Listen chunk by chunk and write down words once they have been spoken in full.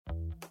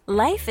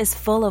Life is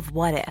full of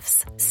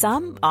what-ifs.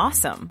 Some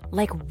awesome,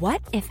 like what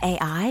if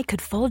AI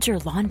could fold your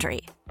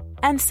laundry?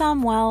 And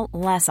some, well,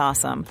 less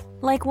awesome,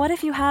 like what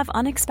if you have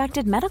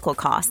unexpected medical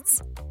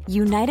costs?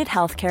 United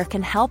Healthcare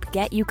can help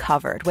get you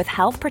covered with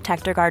Health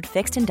Protector Guard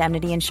fixed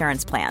indemnity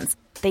insurance plans.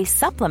 They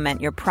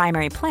supplement your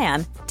primary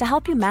plan to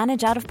help you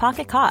manage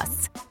out-of-pocket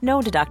costs.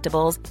 No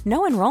deductibles,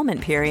 no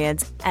enrollment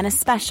periods, and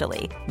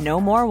especially no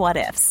more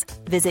what-ifs.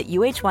 Visit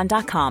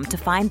uh1.com to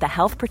find the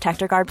Health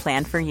Protector Guard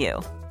plan for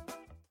you.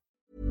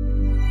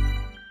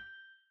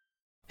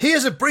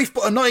 Here's a brief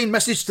but annoying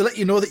message to let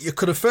you know that you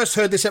could have first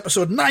heard this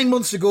episode 9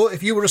 months ago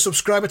if you were a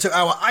subscriber to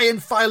our Iron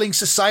Filing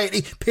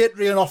Society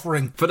Patreon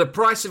offering. For the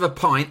price of a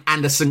pint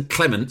and a St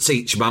Clement's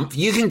each month,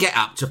 you can get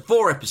up to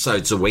 4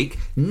 episodes a week,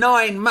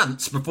 9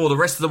 months before the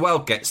rest of the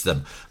world gets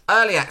them.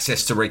 Early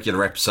access to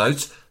regular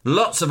episodes,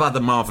 lots of other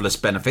marvellous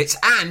benefits,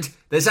 and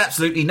there's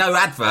absolutely no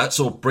adverts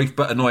or brief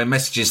but annoying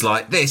messages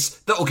like this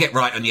that'll get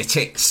right on your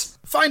ticks.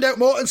 Find out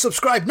more and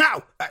subscribe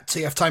now at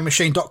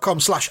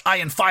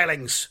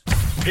tftimemachine.com/ironfilings.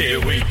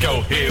 Here we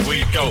go, here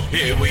we go,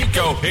 here we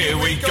go, here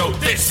we go,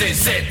 this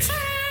is it!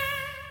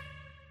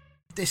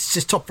 This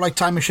is Top Flight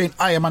Time Machine.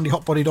 I am Andy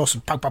Hotbody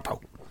Dawson. Pow, pow,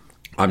 pow.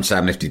 I'm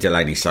Sam Nifty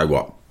Delaney, so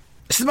what?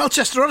 It's the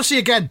Melchester Odyssey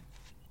again.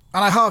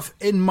 And I have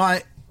in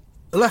my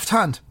left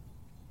hand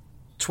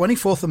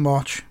 24th of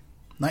March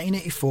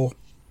 1984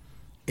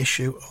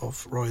 issue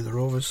of Roy the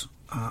Rovers.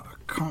 I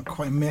can't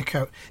quite make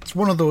out. It's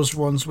one of those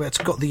ones where it's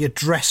got the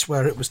address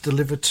where it was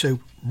delivered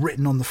to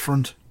written on the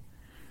front.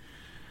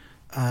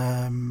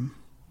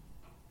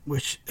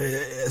 Which,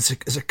 as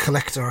a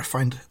collector, I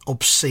find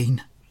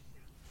obscene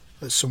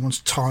that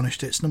someone's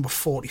tarnished it. It's number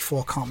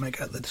 44. Can't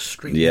make out the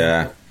street.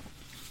 Yeah.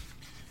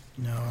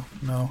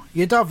 No.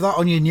 You'd have that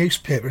on your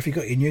newspaper. If you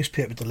got your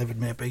newspaper delivered,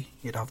 maybe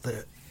you'd have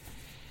the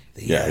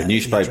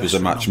newspapers are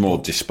much more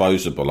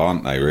disposable,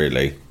 aren't they,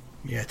 really?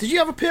 Yeah. Did you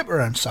have a paper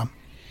around, Sam,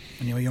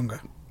 when you were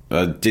younger?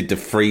 I did the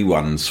free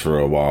ones for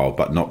a while,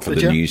 but not for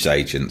the news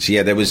agents.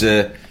 Yeah, there was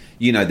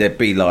there'd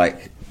be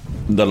like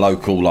the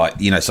local,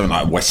 something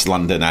like West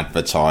London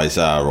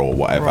Advertiser or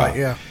whatever. Right,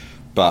 yeah.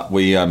 But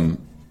we,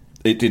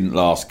 it didn't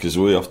last because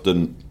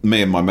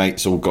me and my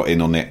mates all got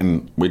in on it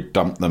and we'd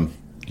dump them,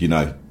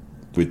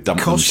 we'd dump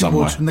them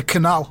somewhere. In the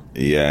canal.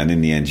 Yeah, and in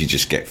the end you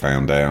just get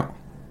found out.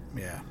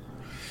 Yeah.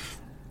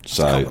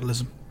 So,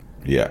 capitalism.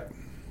 Yeah.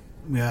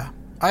 Yeah.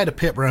 I had a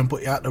paper round,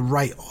 but I had to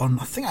write on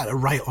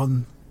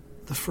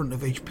the front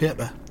of each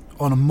paper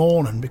on a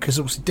morning because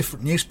it was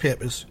different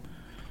newspapers.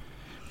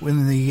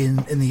 In the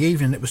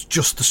evening, it was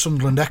just the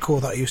Sunderland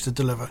Echo that I used to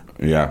deliver.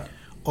 Yeah.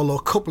 Although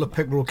a couple of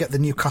people will get the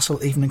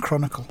Newcastle Evening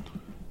Chronicle.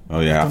 Oh,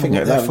 yeah. I think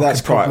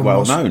that's quite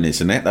well known,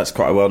 isn't it? That's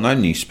quite a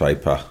well-known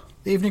newspaper.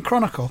 The Evening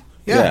Chronicle?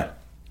 Yeah.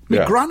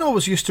 My gran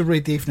always used to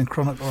read the Evening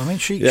Chronicle. I mean,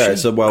 she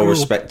it's a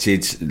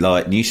well-respected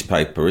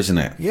newspaper, isn't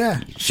it?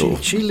 Yeah.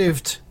 She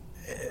lived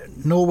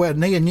nowhere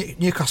near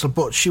Newcastle,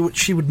 but she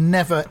would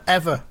never,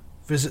 ever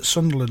visit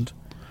Sunderland.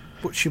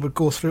 But she would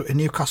go through to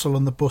Newcastle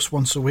on the bus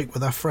once a week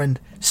with her friend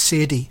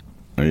Sadie.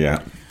 Oh,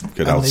 yeah.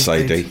 Good old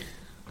Sadie.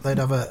 They'd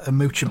have a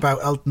mooch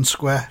about Eldon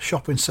Square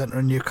shopping centre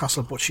in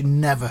Newcastle, but she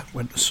never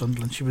went to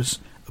Sunderland. She was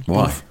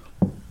above.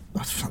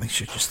 Why? I think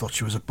she just thought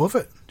she was above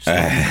it. She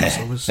thought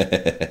Newcastle was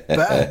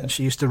better. And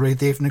she used to read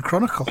the Evening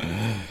Chronicle.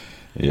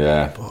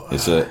 Yeah, but,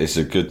 it's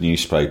a good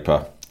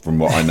newspaper from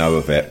what I know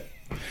of it.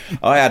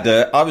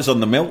 I was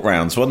on the milk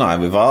rounds, wasn't I,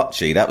 with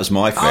Archie? That was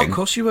my thing. Oh, of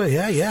course you were.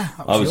 Yeah.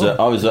 I was a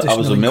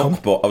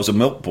milk boy. I was a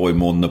milk boy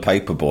more than a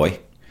paper boy.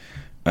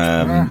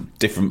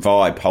 Different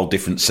vibe, whole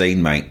different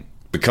scene, mate.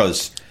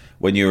 Because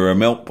when you were a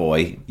milk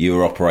boy, you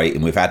were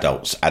operating with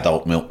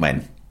adult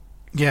milkmen.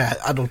 Yeah,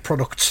 adult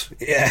products.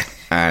 Yeah.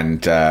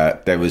 And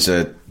there was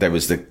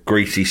the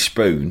greasy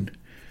spoon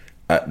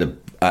at the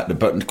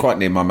button quite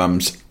near my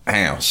mum's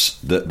house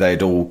that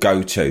they'd all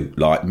go to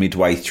like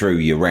midway through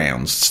your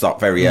rounds, start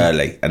very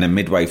early, and then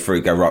midway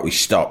through go, right, we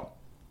stop,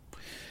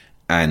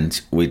 and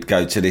we'd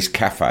go to this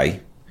cafe,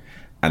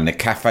 and the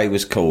cafe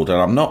was called,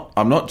 and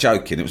I'm not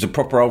joking, it was a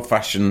proper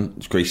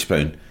old-fashioned grease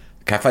spoon.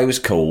 The cafe was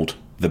called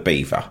The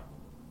Beaver.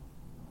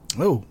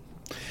 Oh,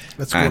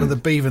 let's go to The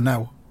Beaver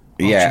now.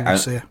 Yeah,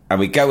 and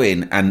we go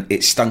in and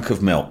it stunk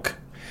of milk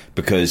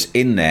because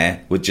in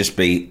there would just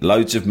be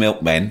loads of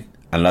milkmen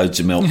and loads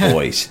of milk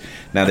boys.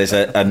 Now, there's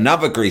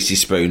another greasy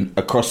spoon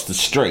across the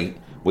street,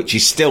 which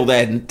is still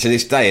there to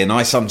this day, and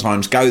I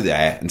sometimes go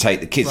there and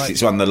take the kids. Right.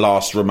 It's one of the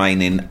last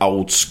remaining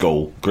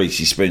old-school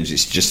greasy spoons.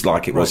 It's just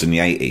like it was in the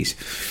 80s.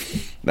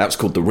 That was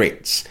called the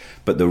Ritz.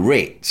 But the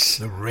Ritz...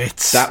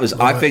 That was...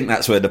 I think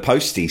that's where the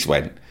posties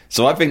went.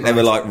 So I think they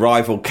were like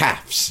rival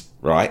calves,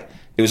 right?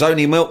 It was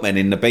only milkmen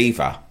in the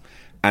Beaver.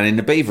 And in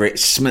the Beaver,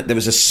 there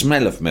was a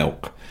smell of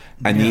milk.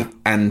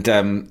 And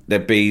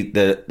there'd be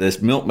the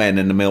milkmen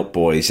and the milk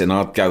boys, and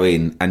I'd go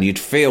in, and you'd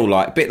feel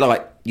like a bit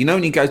like,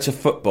 when you go to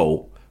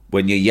football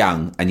when you're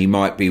young, and you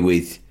might be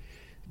with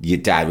your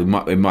dad.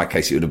 In my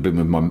case, it would have been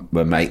with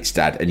my mate's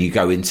dad, and you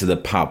go into the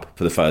pub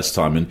for the first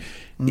time,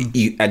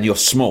 and you're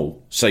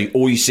small, so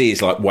all you see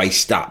is like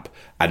waist up,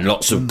 and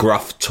lots of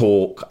gruff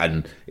talk.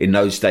 And in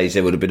those days,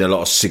 there would have been a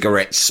lot of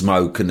cigarette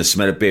smoke and the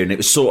smell of beer. And it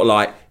was sort of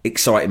like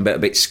exciting, but a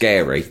bit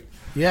scary.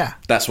 Yeah.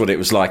 That's what it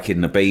was like in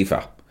the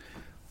Beaver.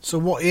 So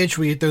what age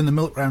were you doing the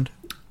milk round?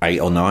 8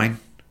 or 9.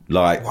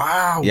 Like,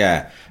 wow.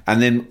 Yeah.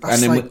 And then...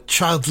 That's like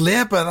child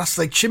labour. That's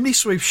like chimney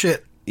sweep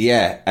shit.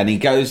 Yeah. And he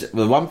goes...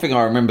 The one thing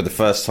I remember the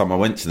first time I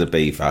went to the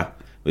Beaver,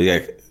 we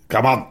go,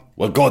 come on,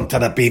 we're going to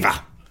the Beaver.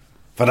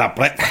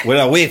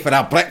 We're away for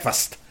our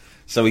breakfast.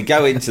 So we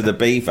go into the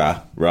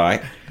Beaver,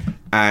 right?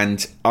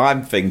 And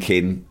I'm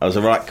thinking, I was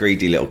a right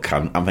greedy little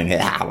cunt. I'm thinking,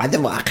 I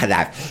wonder what I can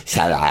have.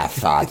 Shall I have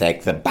fried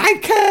eggs and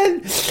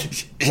bacon?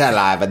 Shall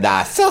I have a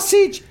nice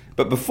sausage?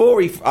 But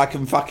before I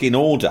can fucking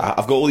order,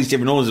 I've got all these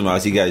different orders in my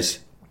eyes. He goes,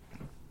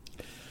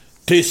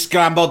 2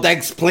 scrambled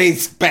eggs,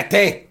 please,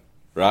 Betty.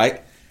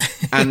 Right?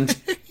 And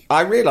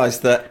I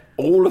realised that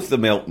all of the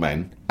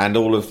milkmen and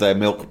all of their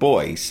milk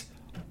boys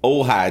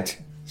all had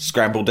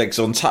scrambled eggs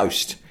on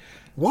toast.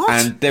 What?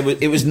 And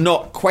it was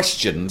not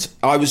questioned.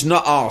 I was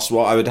not asked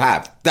what I would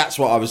have. That's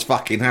what I was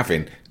fucking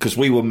having, because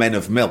we were men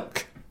of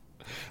milk.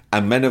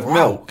 And men of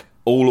milk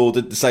all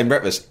ordered the same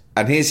breakfast.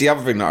 And here's the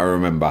other thing that I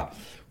remember.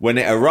 When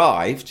it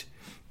arrived,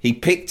 he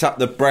picked up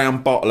the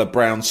brown bottle of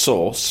brown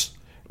sauce,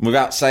 and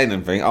without saying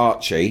anything,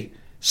 Archie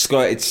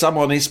squirted some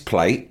on his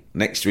plate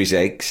next to his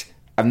eggs,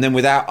 and then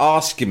without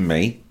asking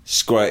me,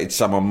 squirted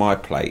some on my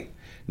plate.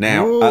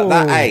 Now, at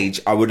that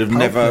age, I would have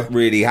never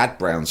really had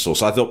brown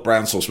sauce. I thought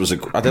brown sauce was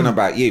I don't know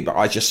about you, but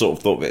I just sort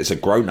of thought of it as a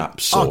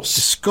grown-up sauce. Oh,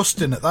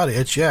 disgusting at that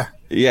age, yeah.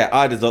 Yeah,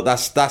 I'd have thought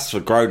that's for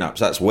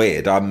grown-ups. That's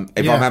weird. If I'm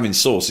having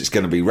sauce, it's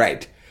going to be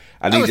red.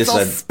 And he just it's all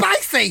said,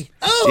 spicy.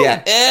 Oh,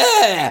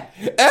 yeah,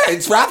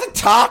 it's rather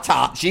tart,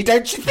 Archie,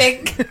 don't you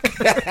think?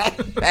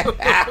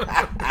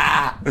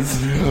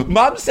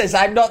 Mum says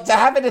I'm not to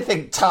have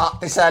anything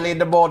tart this early in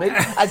the morning,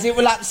 as it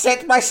will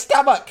upset my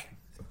stomach.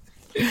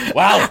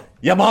 Well,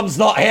 your mum's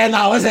not here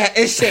now,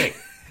 is she?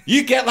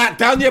 You get that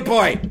down, you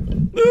boy.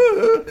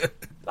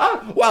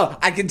 Well,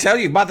 I can tell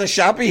you, Mother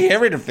shall be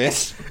hearing of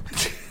this.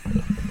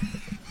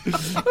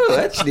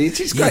 Actually,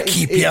 it's great.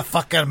 You keep your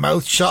fucking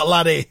mouth shut,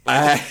 laddie.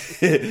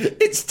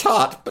 It's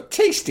tart, but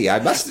tasty, I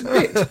must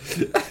admit.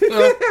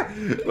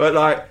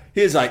 But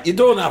you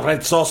don't have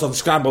red sauce on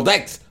scrambled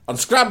eggs. On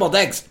scrambled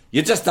eggs,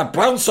 you just have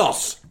brown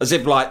sauce. As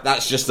if,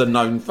 that's just a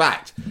known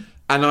fact.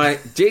 And I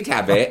did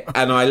have it,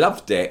 and I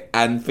loved it.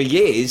 And for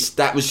years,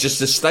 that was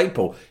just a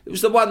staple. It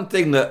was the one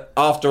thing that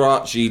after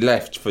Archie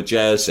left for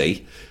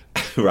Jersey,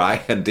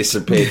 right, and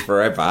disappeared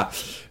forever,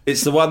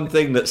 it's the one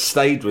thing that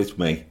stayed with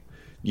me.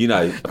 You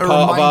know, a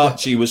part of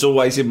Archie was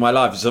always in my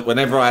life. So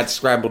whenever I had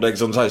scrambled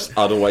eggs on toast,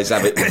 I'd always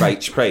have it with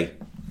HP.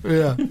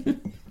 Yeah.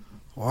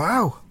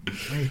 Wow.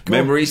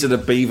 Memories of the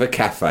Beaver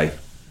Cafe.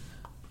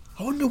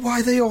 I wonder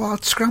why they all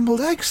had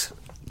scrambled eggs.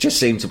 Just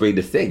seemed to be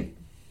the thing.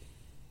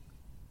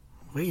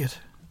 Weird.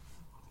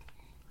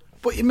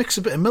 But you mix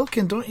a bit of milk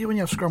in, don't you, when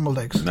you have scrambled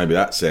eggs? Maybe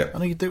that's it. I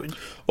know you do.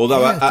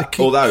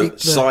 Although,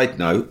 side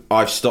note,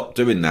 I've stopped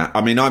doing that. I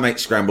mean, I make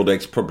scrambled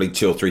eggs probably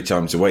 2 or 3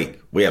 times a week.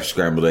 We have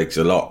scrambled eggs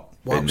a lot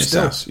in this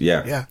house.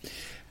 Yeah.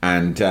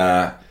 And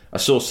I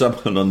saw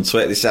someone on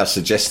Twitter, this is how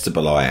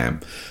suggestible I am.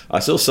 I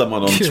saw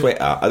someone on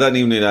Twitter, I don't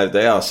even know who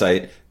they are,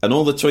 saying, and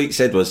all the tweet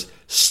said was,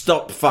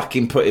 stop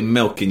fucking putting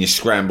milk in your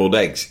scrambled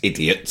eggs,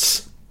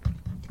 idiots.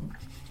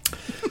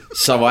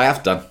 So I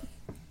have done.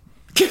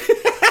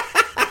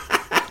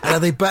 Are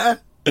they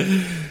better?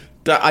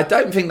 I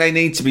don't think they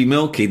need to be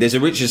milky. There's a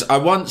richness. I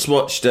once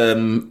watched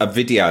a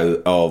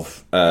video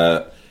of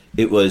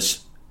it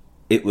was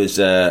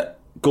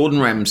Gordon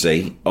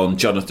Ramsay on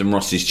Jonathan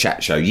Ross's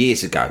chat show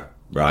years ago,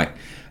 right?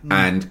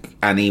 And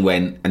he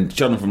went, and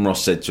Jonathan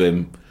Ross said to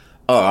him,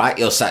 "All right,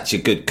 you're such a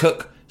good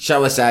cook.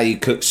 Show us how you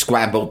cook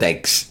scrambled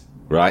eggs."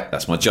 Right?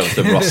 That's my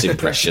Jonathan Ross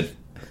impression.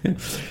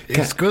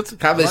 It's good.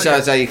 Come and show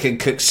us how you can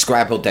cook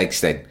scrambled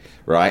eggs then.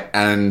 Right,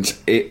 and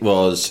it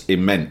was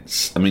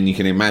immense. I mean, you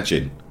can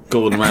imagine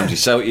Gordon Ramsay.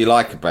 So what you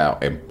like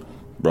about him,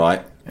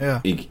 right?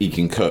 Yeah, he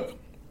can cook.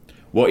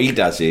 What he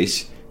does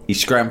is he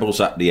scrambles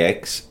up the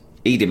eggs.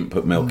 He didn't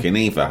put milk in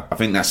either. I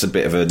think that's a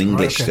bit of an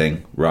English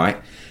thing, right?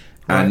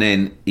 And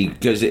then he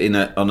goes it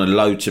on a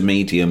low to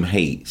medium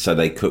heat, so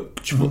they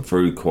cook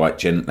through quite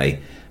gently.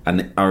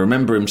 And I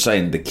remember him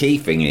saying the key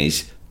thing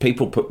is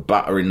people put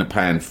butter in the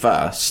pan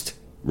first,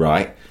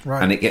 right?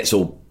 And it gets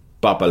all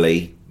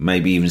bubbly,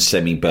 maybe even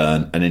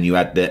semi-burnt, and then you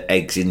add the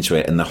eggs into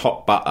it, and the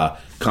hot butter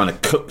kind of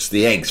cooks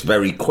the eggs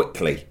very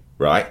quickly,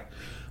 right?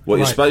 What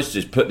you're supposed to do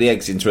is put the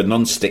eggs into a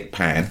non-stick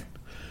pan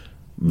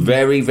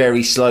very,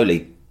 very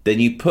slowly. Then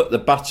you put the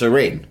butter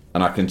in,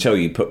 and I can tell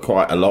you put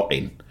quite a lot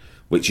in,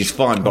 which is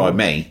fine by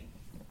me.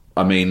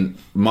 I mean,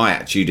 my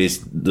attitude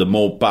is the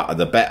more butter,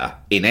 the better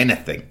in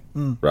anything,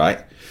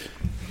 right?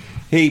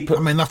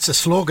 That's a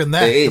slogan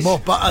there. The more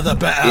butter, the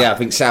better. Yeah, I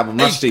think Salmon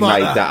Rusty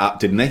made that up,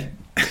 didn't he?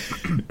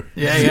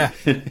 Yeah.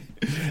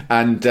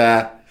 And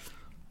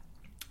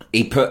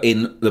he put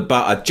in the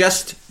butter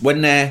just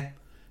when they're,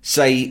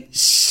 say,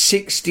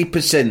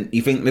 60%.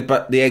 You think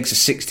the eggs are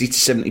 60 to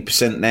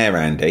 70% there,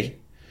 Andy?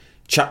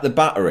 Chuck the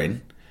butter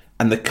in,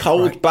 and the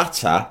cold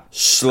butter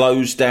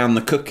slows down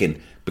the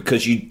cooking.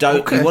 because you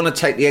don't. Okay. You want to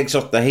take the eggs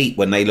off the heat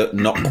when they look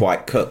not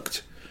quite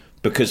cooked,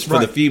 because for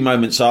the few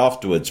moments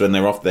afterwards when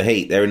they're off the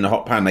heat, they're in the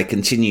hot pan, they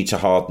continue to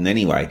harden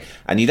anyway,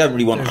 and you don't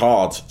really want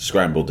hard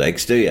scrambled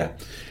eggs, do you?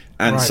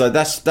 And so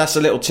that's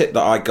a little tip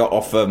that I got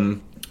off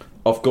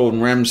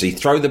Gordon Ramsay.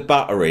 Throw the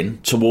butter in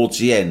towards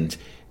the end.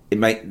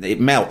 It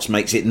melts,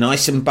 makes it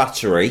nice and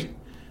buttery,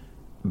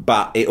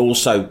 but it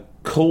also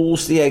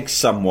cools the eggs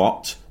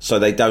somewhat so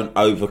they don't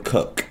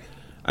overcook,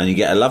 and you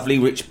get a lovely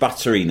rich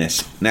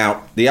butteriness.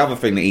 Now, the other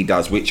thing that he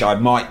does, which I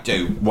might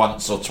do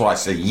once or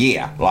twice a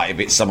year, like if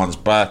it's someone's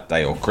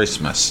birthday or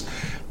Christmas,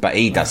 but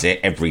he does it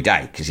every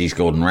day because he's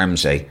Gordon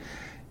Ramsay,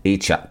 he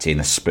chucked in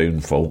a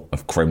spoonful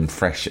of creme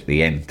fraiche at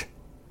the end.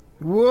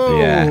 Whoa,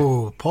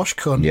 yeah. Posh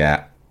cunt.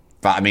 Yeah,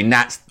 but I mean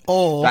that's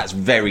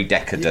very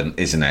decadent,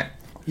 isn't it?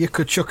 You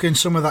could chuck in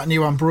some of that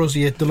new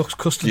Ambrosia deluxe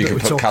custard. You that can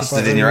we put talked custard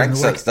about in your earlier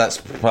eggs. the week. That's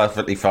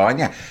perfectly fine.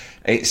 Yeah,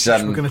 it's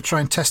we're going to try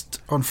and test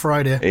on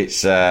Friday.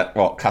 It's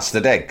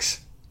custard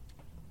eggs.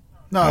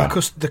 No,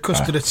 the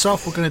custard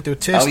itself. We're going to do a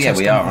taste test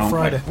we are on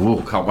Friday.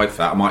 Oh, can't wait for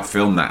that. I might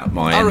film that at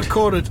my end.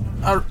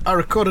 I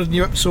recorded a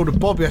new episode of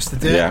Bob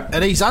yesterday,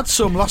 and he's had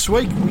some last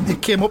week.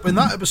 It came up in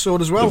that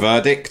episode as well. The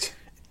verdict.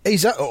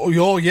 He's had,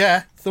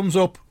 thumbs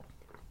up.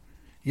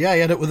 Yeah,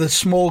 he had it with a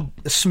small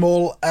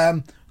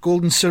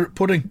golden syrup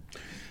pudding.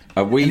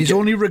 And his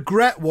only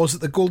regret was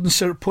that the golden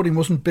syrup pudding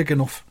wasn't big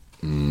enough.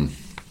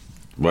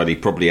 Well, he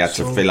probably had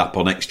to fill up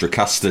on extra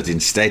custard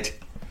instead.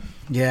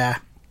 Yeah.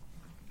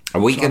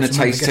 Are we going to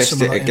taste test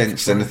it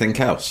against anything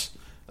else?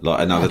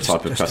 Like another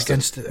type of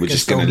custard? We're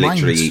just going to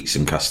literally eat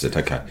some custard.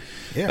 Okay.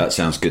 Yeah. That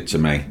sounds good to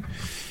me.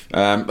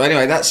 But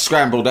anyway, that's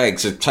scrambled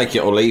eggs. So take it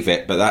or leave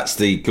it, but that's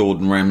the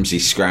Gordon Ramsay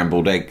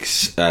scrambled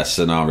eggs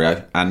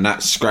scenario. And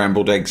that's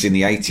scrambled eggs in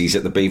the 80s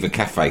at the Beaver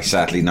Cafe,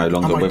 sadly no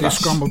longer with us.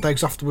 Scrambled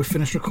eggs after we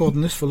finish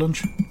recording this for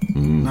lunch.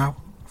 Now,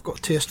 I've got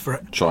a taste for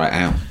it. Try it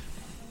out.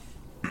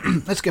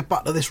 Let's get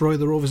back to this Roy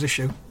the Rovers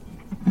issue.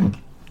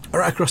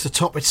 Right across the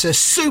top it says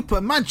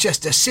Super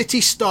Manchester City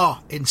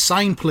star in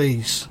sign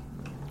please.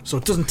 So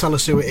it doesn't tell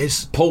us who it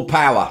is. Paul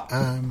Power.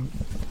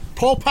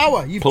 Paul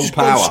Power. You've just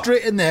gone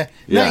straight in there.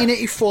 Yeah.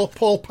 1984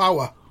 Paul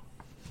Power.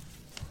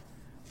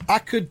 I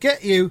could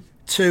get you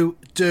to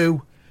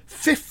do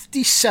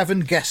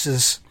 57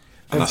 guesses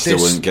and I still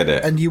wouldn't get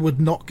it. And you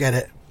would not get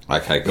it.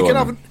 Okay, go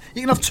on.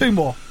 You can have two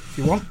more if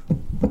you want.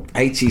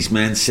 80s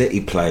Man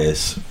City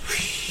players.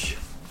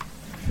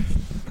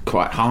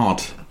 Quite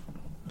hard.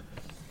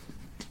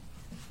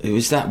 Who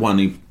was that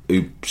one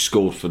who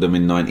scored for them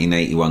in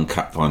 1981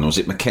 Cup final? Was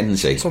it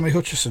Mackenzie? Tommy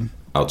Hutchison.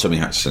 Oh, Tommy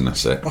Hutchison,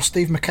 that's it. Or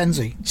Steve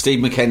Mackenzie. Steve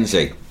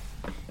Mackenzie.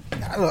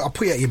 Nah, look, I'll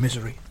put you out of your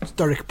misery. It's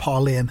Derek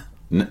Parlane.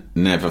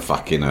 Never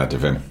fucking heard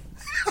of him.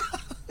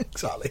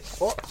 Exactly.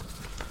 What?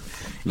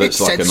 Looks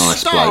like a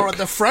nice star bloke. at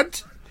the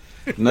front.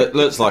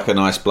 Looks like a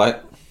nice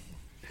bloke.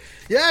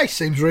 Yeah, he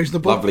seems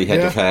reasonable. Lovely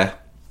head of hair.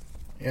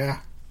 Yeah.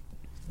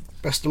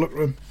 Best of luck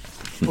to him.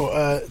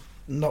 But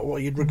not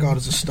what you'd regard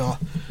as a star.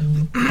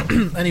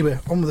 Anyway,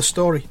 on with the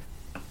story.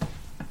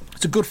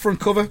 It's a good front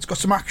cover. It's got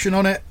some action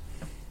on it.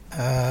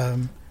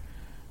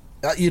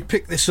 You'd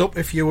pick this up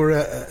if you were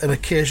an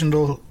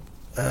occasional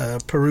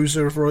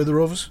peruser of Roy the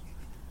Rovers.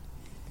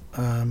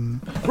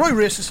 Roy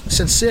races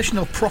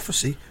sensational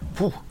prophecy.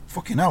 Whew,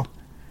 fucking hell.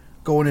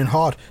 Going in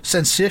hard.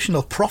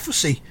 Sensational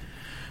prophecy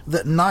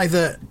that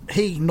neither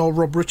he nor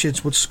Rob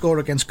Richards would score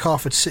against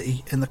Carford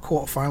City in the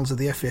quarterfinals of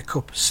the FA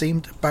Cup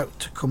seemed about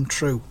to come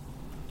true.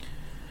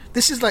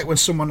 This is like when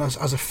someone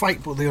has a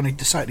fight but they only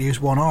decide to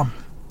use one arm.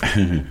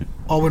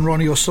 Or when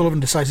Ronnie O'Sullivan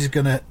decides he's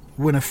going to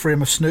win a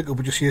frame of snooker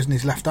but just using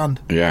his left hand.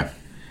 Yeah.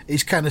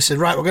 He's kind of said,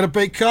 right, we're going to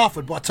beat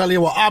Carford, but I tell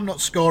you what, I'm not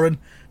scoring,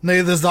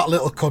 neither's that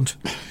little cunt.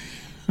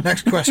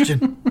 Next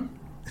question.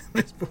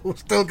 We're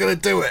still going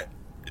to do it.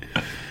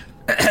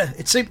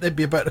 It seemed they'd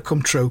be about to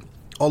come true.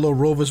 Although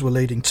Rovers were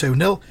leading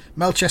 2-0,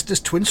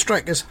 Melchester's twin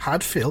strikers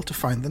had failed to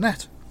find the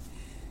net.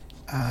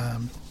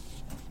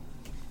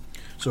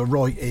 So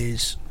Roy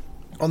is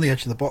on the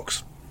edge of the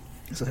box.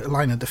 There's a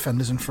line of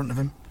defenders in front of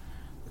him.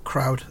 The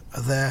crowd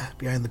are there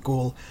behind the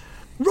goal.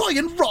 Roy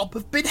and Rob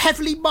have been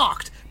heavily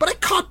marked, but I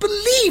can't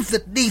believe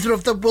that neither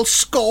of them will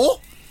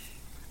score.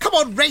 Come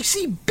on,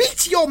 Racy,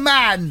 beat your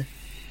man.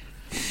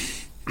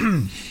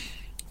 And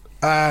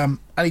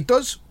he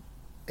does.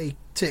 He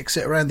takes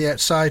it around the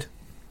outside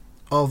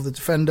of the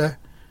defender,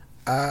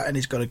 and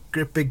he's got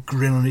a big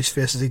grin on his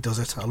face as he does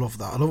it. I love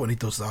that. I love when he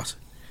does that.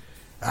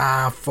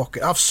 Fuck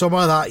it. Have some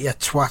of that, you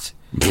twat.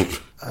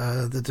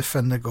 The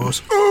defender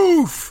goes,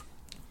 oof!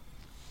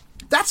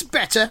 That's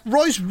better.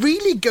 Roy's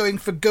really going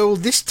for goal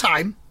this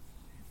time.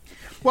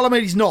 Well, I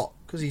mean, he's not,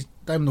 because he's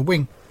down the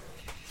wing.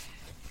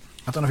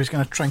 I don't know if he's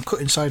going to try and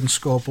cut inside and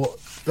score, but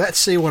let's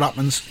see what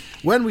happens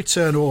when we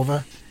turn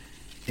over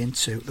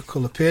into the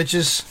colour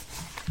pages.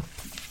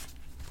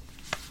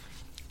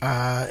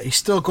 He's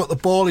still got the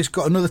ball. He's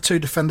got another two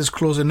defenders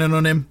closing in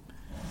on him.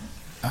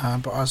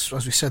 But as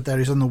we said there,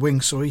 he's on the wing,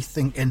 so he's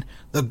thinking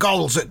the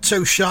goal's at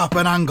too sharp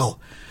an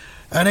angle.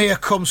 And here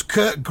comes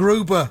Kurt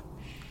Gruber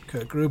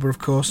Kurt Gruber, of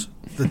course,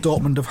 the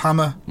Dortmund of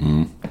Hammer,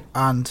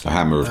 and the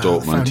Hammer of the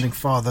Dortmund, founding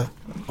father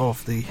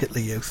of the Hitler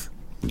Youth.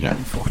 Yeah,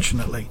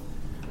 unfortunately,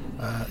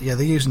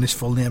 they're using his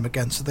full name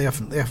again, so they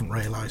haven't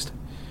realised.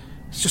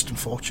 It's just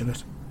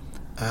unfortunate.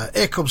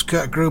 Here comes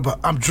Kurt Gruber.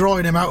 I'm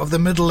drawing him out of the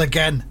middle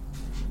again.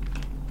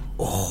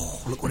 Oh,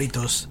 look what he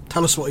does.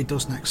 Tell us what he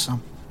does next,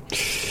 Sam.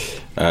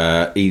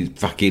 He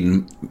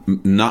fucking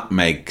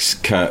nutmegs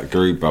Kurt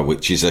Gruber,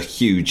 which is a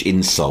huge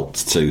insult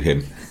to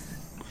him.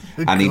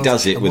 And he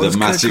does it with a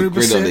massive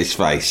grin on his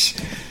face.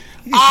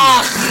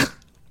 Ah!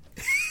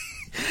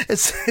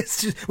 It's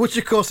just, which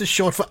of course is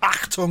short for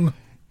Achtung.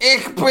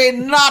 Ich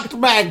bin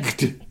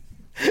nutmegged.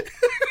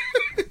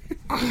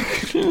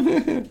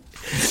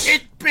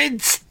 Ich bin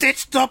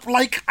stitched up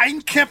like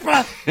ein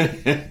Kipper.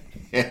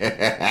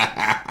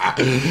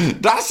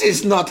 Das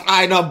ist not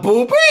eine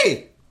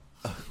Bubi.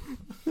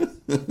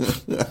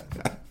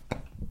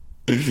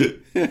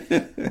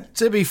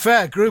 To be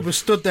fair, Gruber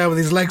stood there with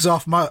his legs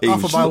half a mile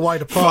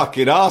wide apart.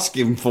 Fucking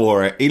asking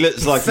for it. He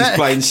looks like he's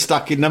playing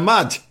stuck in the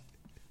mud.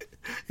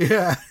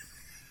 Yeah.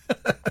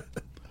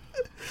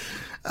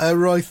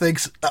 Roy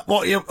thinks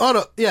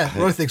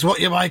Roy thinks what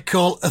you might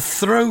call a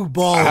throw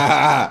ball.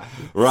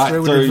 Right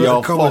through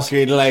your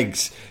fucking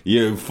legs,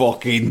 you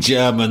fucking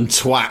German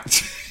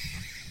twat.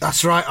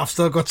 That's right, I've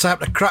still got time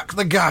to crack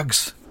the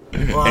gags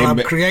while I'm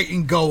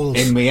creating goals.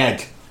 In my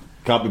head.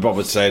 Can't be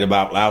bothered saying them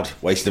out loud.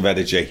 Waste of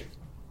energy.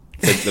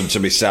 Think them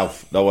to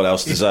myself. No one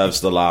else deserves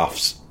the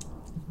laughs.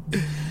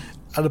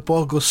 And the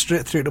ball goes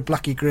straight through to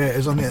Blackie Gray,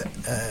 who's on the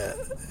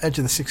edge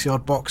of the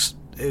 6-yard box,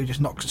 who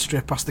just knocks it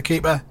straight past the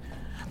keeper.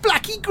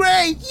 Blackie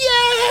Gray,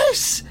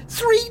 yes!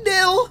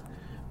 3-0!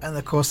 And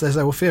of course there's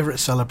our favourite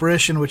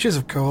celebration, which is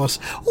of course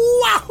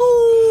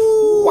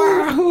Wahoo!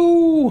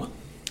 Wahoo!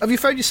 Have you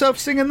found yourself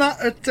singing that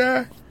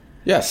at...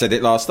 Yeah, I said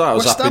it last night. I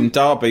was up in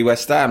Derby,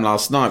 West Ham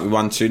last night. We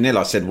won 2-0.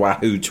 I said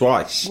wahoo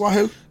twice.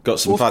 Wahoo.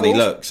 Got some funny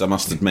looks, I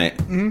must admit.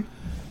 Mm-hmm.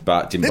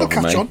 But it didn't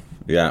bother me. It'll catch on.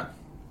 Yeah.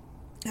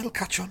 It'll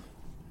catch on.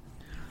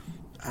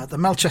 The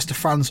Melchester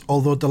fans,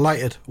 although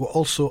delighted, were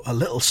also a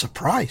little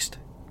surprised.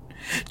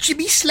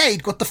 Jimmy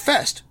Slade got the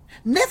first,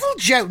 Neville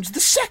Jones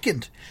the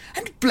second,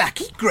 and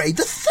Blackie Gray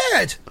the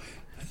third.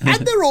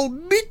 And they're all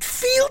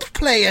midfield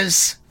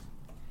players.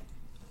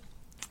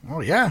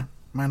 Oh, yeah.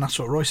 Man, that's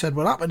what Roy said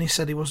would happen. He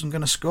said he wasn't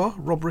going to score.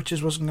 Rob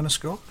Richards wasn't going to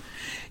score.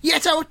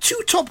 Yet our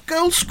two top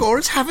goal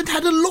scorers haven't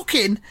had a look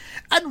in,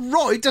 and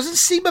Roy doesn't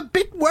seem a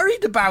bit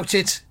worried about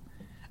it.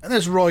 And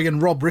there's Roy and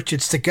Rob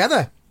Richards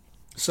together,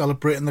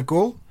 celebrating the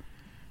goal.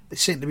 They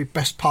seem to be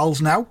best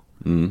pals now.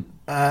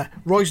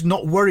 Roy's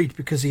not worried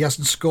because he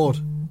hasn't scored,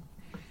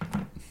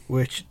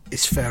 which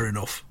is fair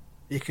enough.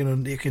 You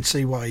can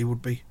see why he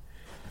would be.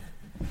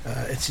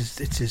 It's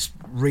his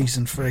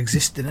reason for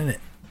existing, isn't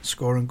it?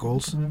 Scoring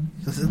goals.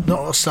 There's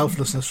not a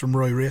selflessness from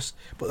Roy Race,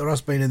 but there has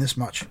been in this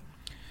match.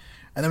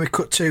 And then we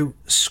cut to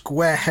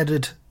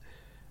square-headed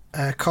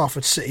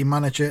Carford City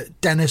manager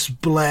Dennis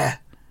Blair,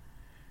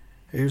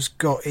 who's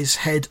got his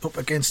head up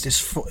against his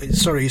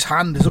his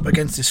hand is up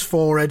against his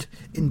forehead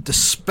in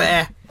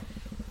despair.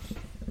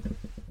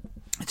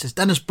 It says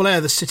Dennis Blair,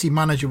 the City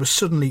manager, was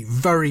suddenly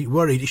very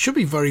worried. He should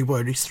be very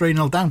worried. He's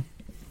 3-0 down.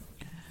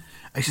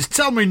 He says,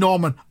 "Tell me,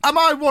 Norman, am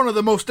I one of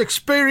the most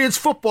experienced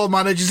football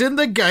managers in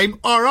the game,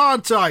 or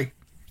aren't I?"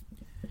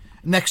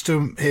 Next to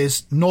him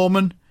is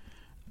Norman,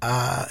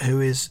 who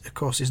is, of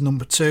course, his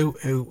number 2,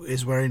 who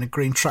is wearing a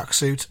green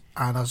tracksuit,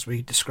 and as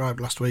we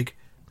described last week,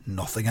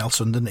 nothing else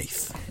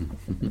underneath.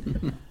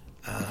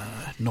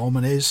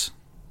 Norman is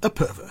a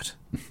pervert.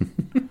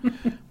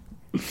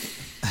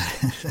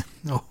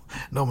 No,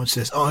 Norman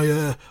says,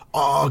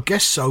 I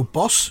guess so,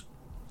 boss.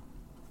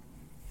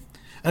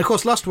 And of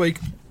course, last week,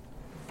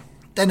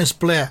 Dennis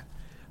Blair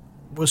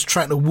was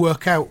trying to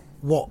work out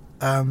what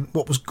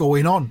was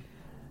going on.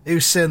 He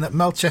was saying that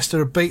Melchester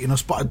had beaten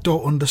us, but I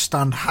don't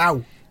understand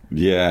how.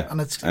 Yeah,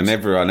 and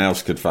everyone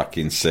else could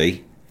fucking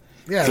see.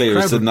 Yeah, clear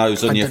as the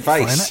nose on your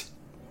face.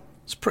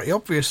 It's pretty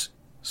obvious.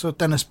 So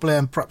Dennis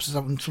Blair perhaps is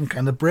having some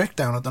kind of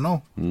breakdown, I don't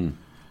know.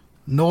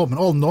 Norman,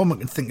 all Norman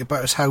can think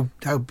about is how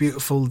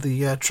beautiful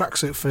the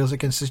tracksuit feels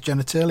against his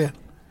genitalia.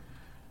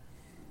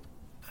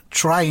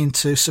 Trying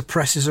to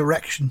suppress his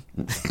erection.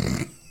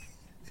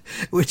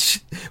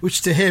 Which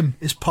to him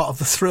is part of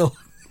the thrill.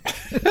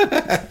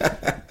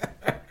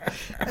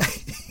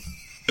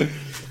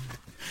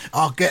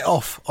 I'll get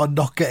off or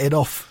not getting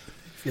off,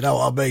 if you know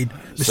what I mean,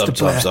 Mr.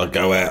 Sometimes Blair. I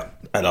go out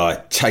and I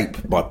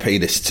tape my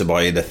penis to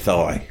my inner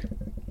thigh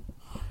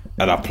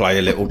and I play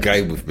a little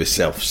game with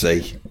myself,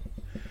 see?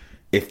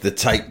 If the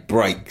tape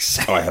breaks,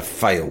 I have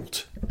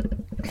failed.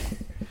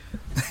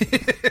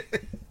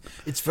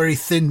 It's very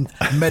thin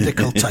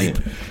medical tape.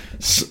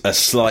 A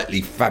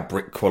slightly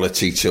fabric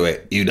quality to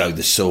it. You know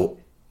the sort.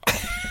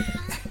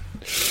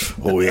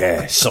 Oh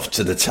yeah, soft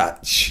to the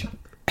touch.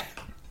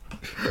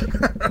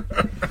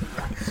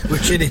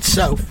 Which in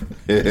itself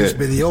must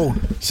be the old.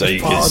 So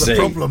you part can of the see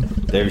problem.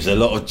 There is a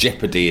lot of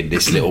jeopardy in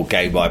this little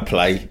game I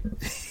play.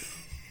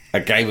 A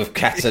game of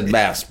cat and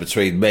mouse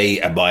between me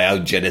and my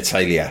own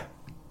genitalia.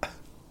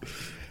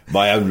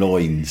 My own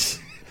loins.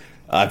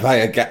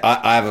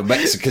 I have a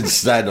Mexican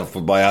standoff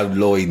with my own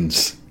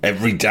loins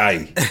every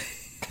day.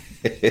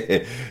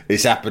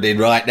 It's happening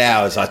right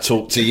now as I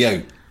talk to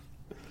you.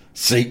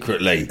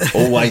 Secretly,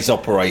 always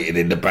operating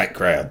in the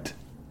background.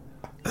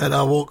 And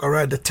I walk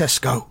around the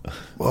Tesco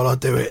while I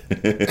do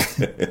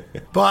it.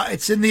 But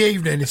it's in the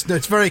evening.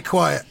 It's very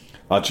quiet.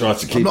 I try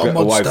to keep it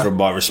away from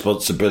my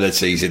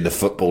responsibilities in the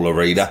football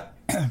arena.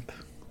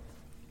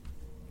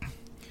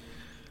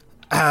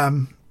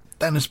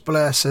 Dennis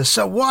Blair says,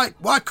 so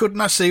why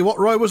couldn't I see what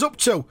Roy was up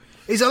to?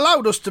 He's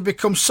allowed us to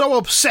become so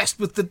obsessed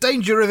with the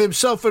danger of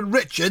himself and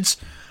Richards.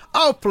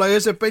 Our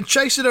players have been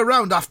chasing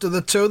around after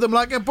the two of them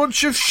like a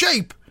bunch of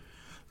sheep,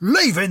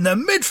 leaving the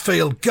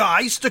midfield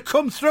guys to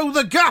come through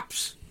the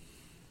gaps.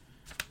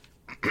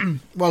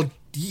 Well,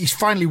 he's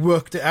finally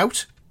worked it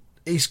out.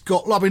 He's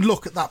got... I mean,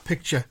 look at that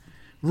picture.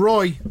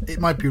 Roy, it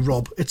might be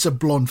Rob, it's a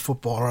blonde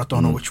footballer, I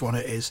don't know which one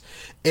it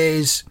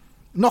is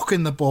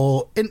knocking the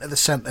ball into the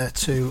centre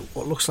to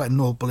what looks like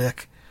Noel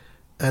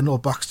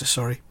Baxter,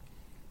 sorry.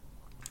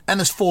 And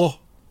there's 4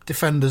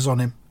 defenders on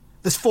him.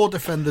 There's 4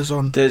 defenders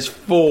on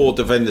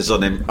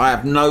him. I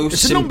have no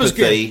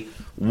sympathy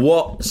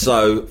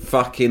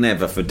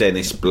whatsoever for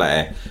Dennis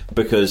Blair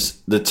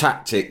because the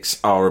tactics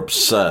are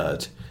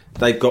absurd.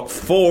 They've got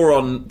 4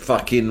 on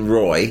fucking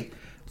Roy,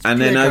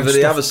 and then over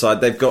the other side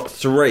they've got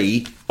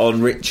 3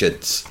 on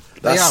Richards.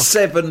 That's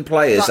 7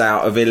 players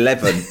out of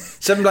 11.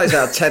 7 players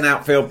out of 10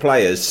 outfield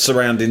players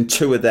surrounding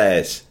 2 of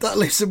theirs. That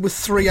leaves them with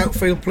 3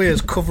 outfield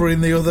players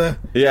covering the other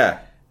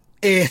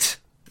 8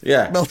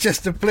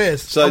 Melchester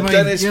players. So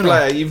Dennis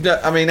Blair,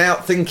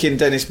 outthinking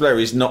Dennis Blair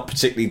is not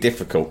particularly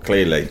difficult,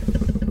 clearly.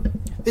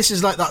 This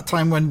is like that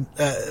time when,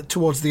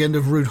 towards the end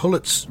of Ruud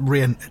Gullit's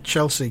reign at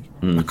Chelsea,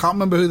 I can't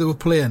remember who they were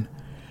playing,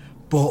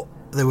 but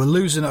they were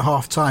losing at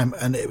half-time,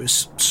 and it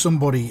was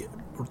somebody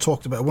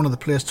talked about it, one of the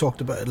players talked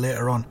about it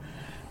later on.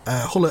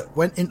 Gullit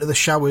went into the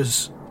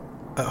showers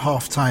at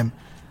half-time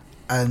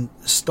and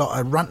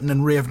started ranting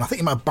and raving. I think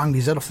he might have banged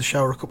his head off the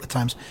shower a couple of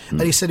times.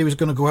 And he said he was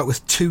going to go out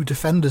with 2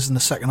 defenders in the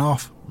second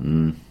half.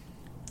 It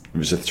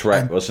was a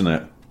threat, wasn't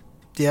it?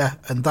 Yeah,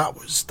 and that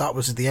was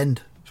the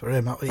end for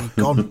him. He'd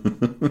gone.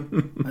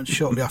 And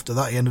shortly after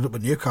that, he ended up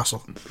at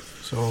Newcastle.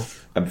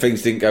 And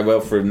things didn't go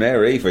well for him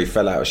there either. He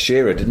fell out with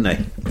Shearer, didn't he?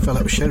 Fell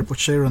out with Shearer, put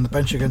Shearer on the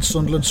bench against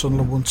Sunderland.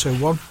 Sunderland won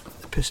 2-1.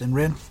 The pissing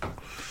rain.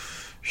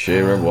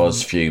 Shearer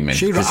was fuming.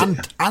 Shearer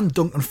and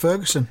Duncan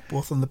Ferguson,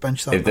 both on the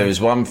bench that If there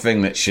was one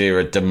thing that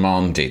Shearer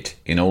demanded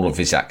in all of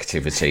his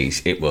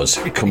activities, it was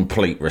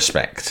complete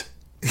respect.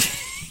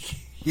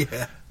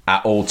 Yeah.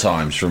 At all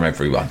times from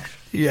everyone.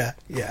 Yeah.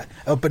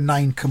 A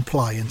benign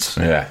compliance.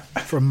 Yeah.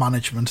 From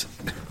management.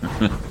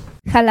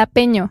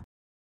 Jalapeño.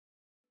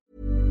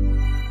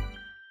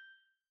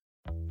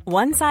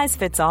 One size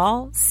fits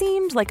all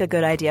seemed like a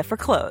good idea for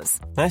clothes.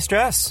 Nice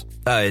dress.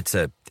 It's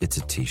a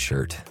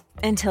t-shirt.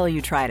 Until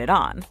you tried it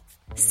on.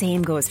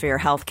 Same goes for your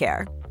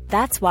healthcare.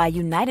 That's why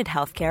United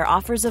Healthcare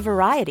offers a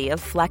variety of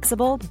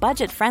flexible,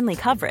 budget-friendly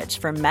coverage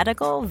for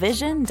medical,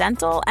 vision,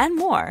 dental, and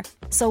more.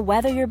 So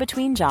whether you're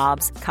between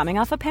jobs, coming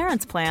off a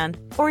parent's plan,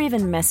 or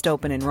even missed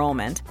open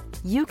enrollment,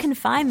 you can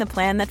find the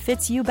plan that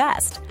fits you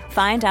best.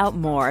 Find out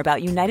more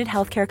about United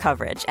Healthcare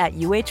coverage at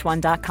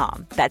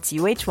uh1.com. That's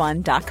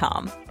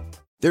uh1.com.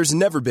 There's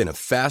never been a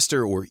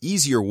faster or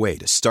easier way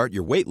to start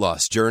your weight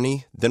loss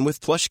journey than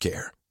with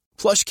PlushCare.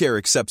 PlushCare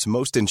accepts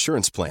most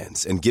insurance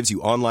plans and gives you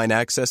online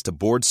access to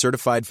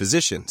board-certified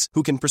physicians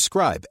who can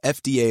prescribe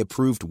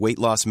FDA-approved weight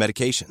loss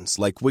medications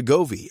like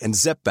Wegovy and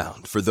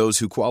Zepbound for those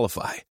who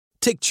qualify.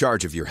 Take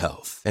charge of your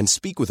health and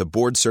speak with a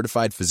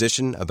board-certified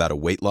physician about a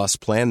weight loss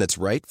plan that's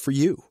right for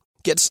you.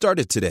 Get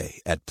started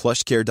today at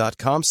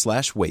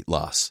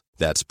plushcare.com/weightloss.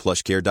 That's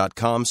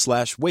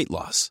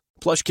plushcare.com/weightloss.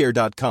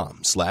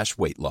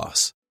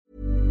 plushcare.com/weightloss.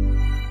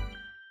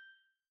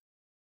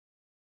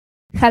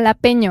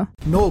 Jalapeño.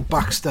 Noel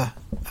Baxter.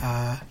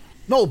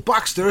 Noel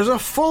Baxter is a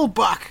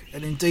full-back,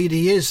 and indeed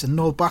he is. And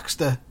Noel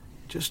Baxter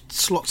just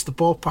slots the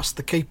ball past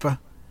the keeper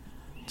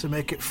to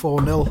make it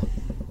 4-0.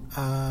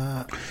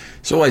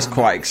 It's always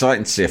quite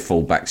exciting to see a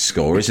full-back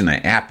score, isn't it?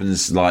 It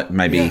happens like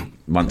maybe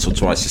once or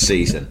twice a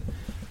season.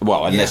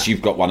 Well, unless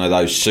you've got one of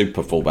those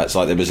super full-backs.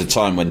 Like there was a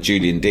time when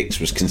Julian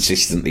Dix was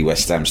consistently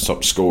West Ham's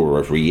top scorer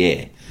every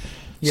year.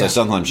 So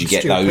sometimes you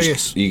get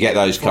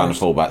those kind of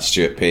full-backs,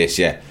 Stuart Pearce,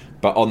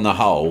 But on the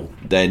whole,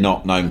 they're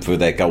not known for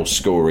their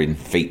goal-scoring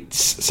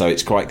feats, so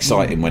it's quite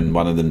exciting when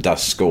one of them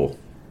does score.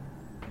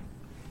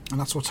 And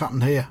that's what's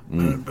happened here.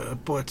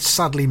 But it's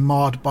sadly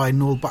marred by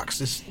Noel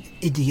Baxter's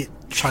idiot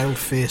child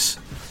face,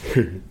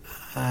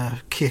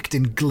 caked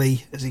in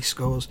glee as he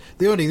scores.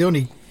 The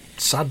only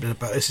sad bit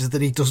about this is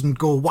that he doesn't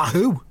go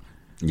wahoo.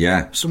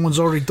 Yeah. Someone's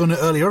already done it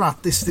earlier on.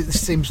 This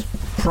seems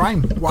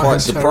prime.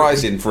 Quite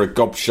surprising for a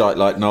gobshite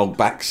like Noel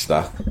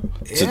Baxter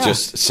to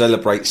just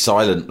celebrate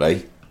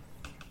silently.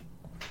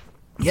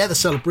 Yeah, the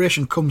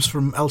celebration comes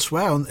from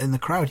elsewhere in the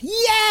crowd.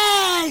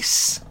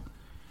 Yes!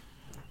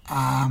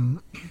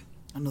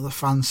 Another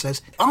fan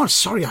says, "Oh,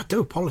 sorry, I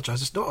do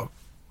apologise. It's not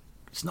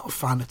a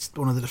fan. It's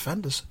one of the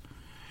defenders.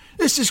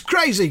 This is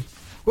crazy.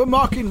 we're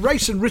marking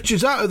Race and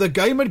Richards out of the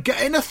game and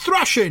getting a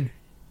thrashing.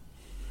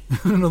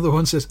 Another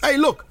one says, hey,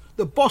 look,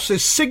 the boss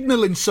is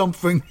signalling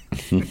something.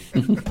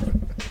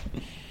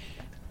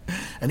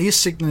 And he is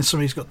signalling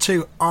something. He's got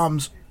two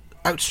arms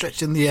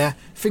outstretched in the air,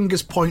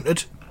 fingers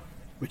pointed,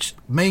 which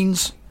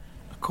means,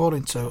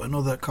 according to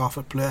another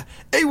Carford player,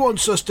 he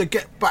wants us to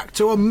get back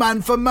to a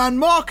man-for-man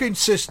marking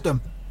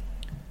system.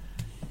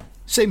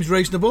 Seems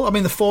reasonable. I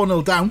mean, the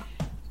 4-0 down.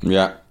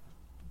 Yeah.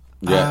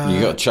 Yeah,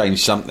 you've got to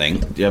change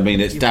something. I mean,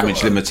 it's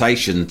damage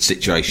limitation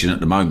situation at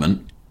the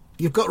moment.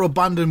 You've got to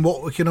abandon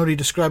what we can only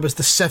describe as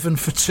the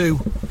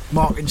 7-for-2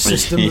 marking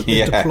system that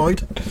they've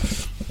deployed.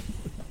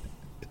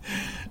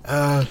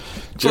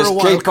 Just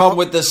keep on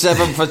with the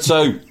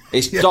 7-for-2.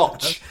 It's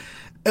Dutch.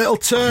 It'll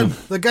turn.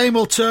 The game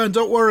will turn,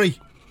 don't worry.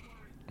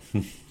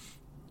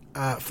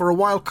 For a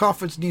while,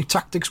 Carford's new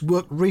tactics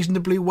worked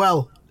reasonably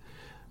well.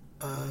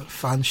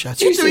 Fan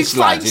shouts. You're doing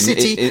fine,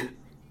 City.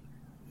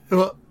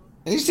 What?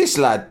 Who's this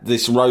lad,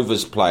 this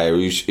Rovers player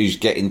who's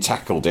getting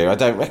tackled here? I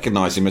don't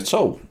recognise him at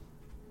all.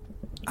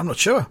 I'm not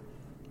sure.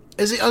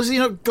 Is he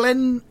not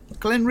Glenn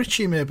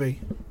Ritchie,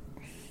 maybe?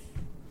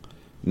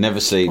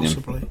 Never seen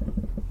Possibly.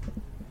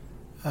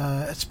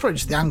 It's probably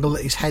just the angle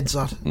that his head's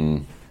at.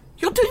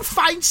 You're doing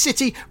fine,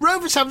 City.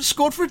 Rovers haven't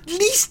scored for at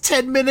least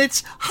 10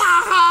 minutes.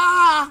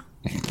 Ha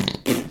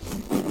ha!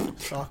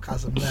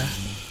 Sarcasm there.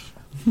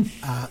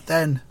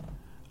 Then...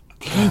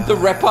 the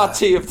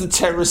repartee of the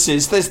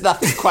terraces, there's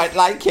nothing quite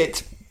like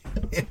it.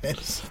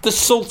 Yes. The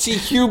salty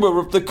humour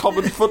of the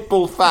common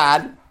football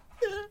fan.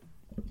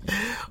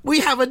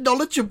 We have a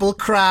knowledgeable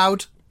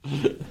crowd.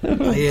 I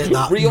hear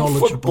that. Real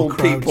knowledgeable football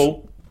crowd.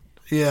 people.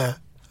 Yeah.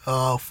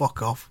 Oh,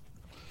 fuck off.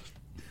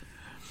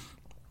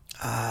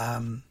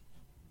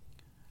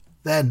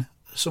 Then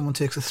someone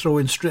takes a throw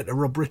in straight to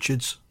Rob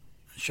Richards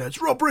and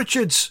shouts, Rob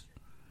Richards!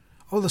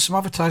 Oh, there's some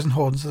advertising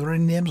horns. Are there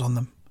any names on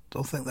them?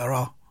 Don't think there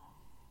are.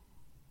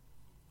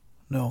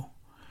 No.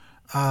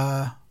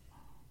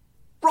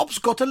 Rob's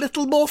got a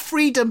little more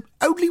freedom.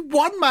 Only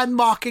one man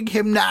marking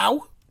him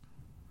now.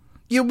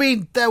 You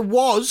mean there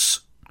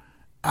was?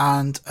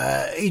 And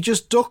he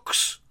just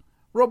ducks.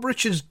 Rob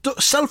Richards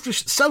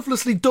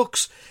selflessly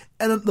ducks,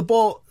 and the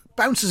ball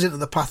bounces into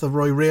the path of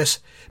Roy Race.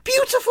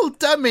 Beautiful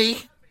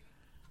dummy!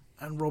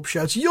 And Rob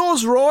shouts,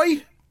 yours,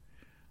 Roy!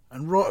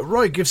 And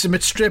Roy gives him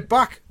it straight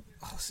back.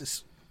 Oh, this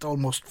is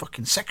almost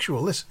fucking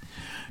sexual, this.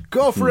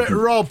 Go for it,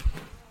 Rob!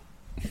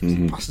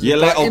 You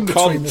little in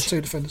between cunt. the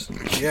two defenders.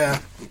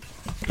 Yeah.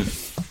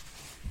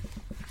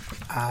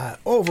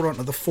 Over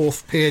onto the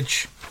fourth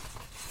page.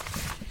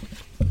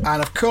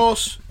 And of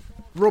course,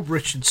 Rob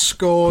Richards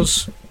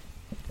scores.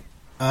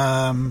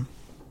 Kind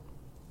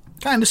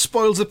of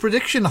spoils the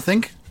prediction, I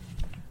think,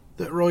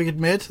 that Roy had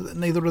made, that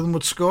neither of them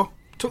would score.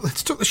 Took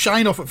the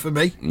shine off it for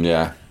me.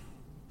 Yeah.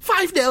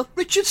 5-0,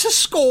 Richards has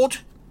scored.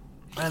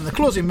 And in the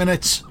closing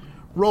minutes,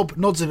 Rob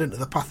nods it into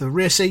the path of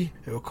Racy,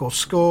 who of course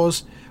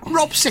scores.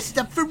 Rob set it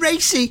up for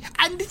Racy,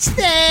 and it's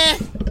there.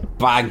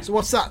 Bang. So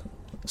what's that?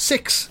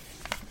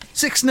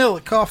 6-0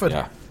 at Carford.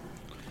 Yeah.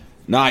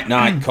 Night,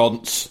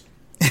 cunts.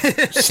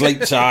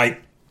 Sleep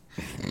tight.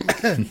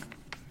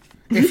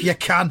 If you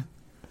can.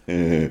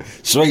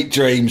 Sweet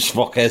dreams,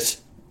 fuckers.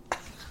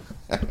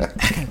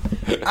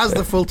 As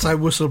the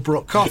full-time whistle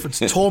brought Carford's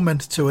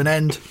torment to an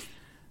end,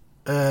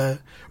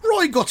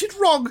 Roy got it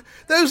wrong.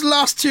 Those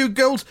last two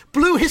goals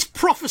blew his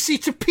prophecy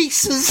to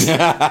pieces.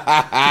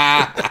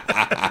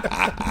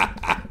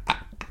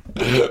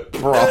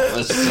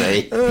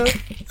 Prophecy.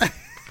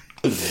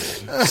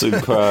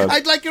 Superb.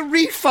 I'd like a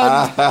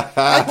refund.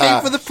 I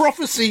came for the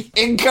prophecy.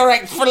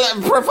 Incorrect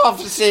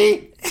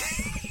prophecy.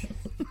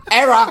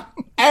 Error.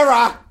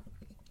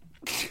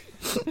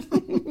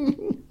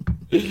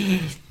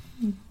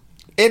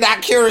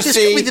 Inaccuracy.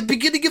 This could be the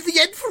beginning of the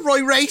end for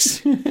Roy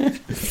Race.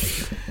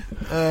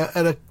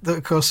 And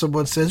of course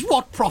someone says,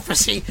 what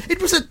prophecy?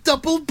 It was a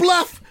double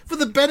bluff for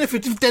the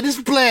benefit of Dennis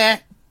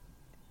Blair.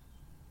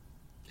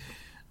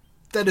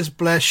 Dennis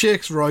Blair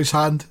shakes Roy's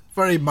hand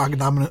very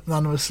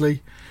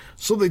magnanimously.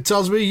 Something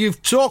tells me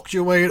you've talked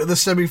your way into the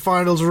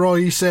semi-finals,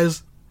 Roy, he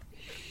says.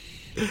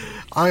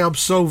 I am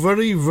so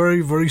very,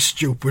 very, very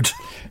stupid.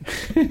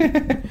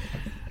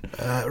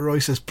 Roy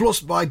says,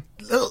 plus a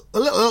little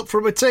help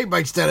from my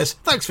teammates, Dennis.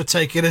 Thanks for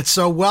taking it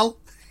so well.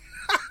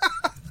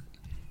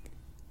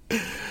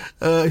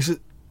 He said,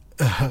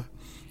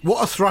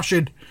 what a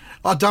thrashing.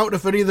 I doubt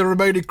if any of the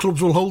remaining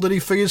clubs will hold any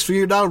figures for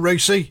you now,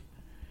 Racy.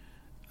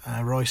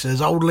 Roy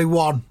says, only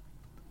one.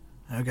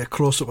 I get a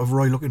close-up of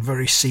Roy looking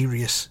very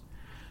serious.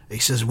 He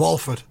says,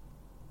 Walford.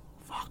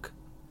 Fuck.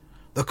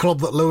 The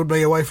club that lured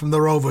me away from the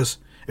Rovers.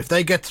 If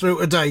they get through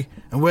today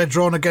and we're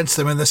drawn against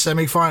them in the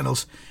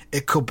semi-finals,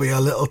 it could be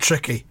a little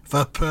tricky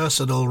for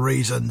personal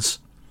reasons.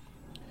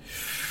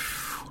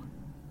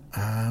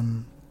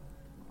 And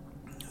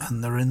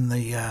they're in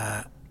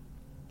the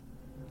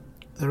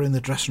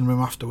dressing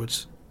room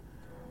afterwards,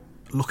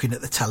 looking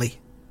at the telly,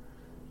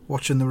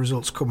 watching the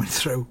results coming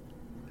through.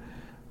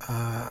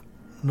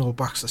 Noel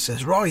Baxter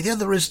says, Roy, the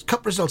other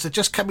cup results are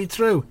just coming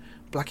through.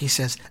 Blackie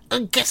says,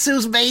 and guess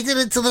who's made it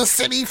into the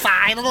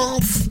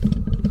semi-finals?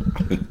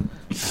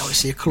 Now we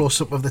see a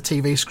close-up of the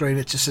TV screen.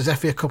 It just says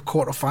FA Cup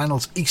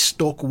quarter-finals, East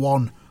Stoke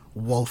 1,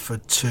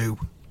 Walford 2.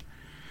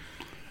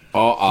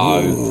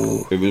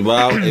 Uh-oh. It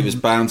was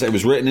bound. It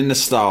was written in the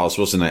stars,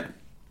 wasn't it?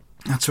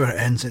 That's where it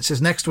ends. It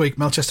says next week,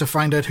 Melchester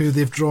find out who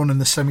they've drawn in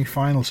the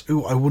semi-finals.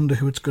 Ooh, I wonder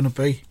who it's going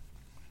to be.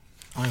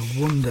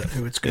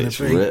 It's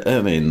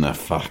written in the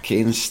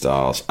fucking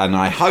stars. And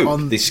I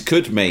hope this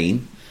could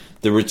mean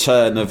the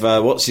return of,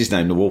 what's his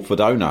name, the Walford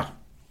owner.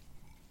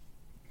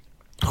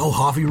 Oh,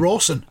 Harvey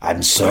Rawson.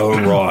 And so,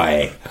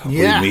 Roy,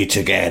 we meet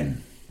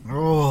again.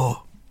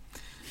 Oh.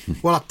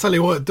 Well, I'll tell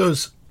you what it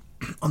does.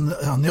 On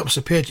the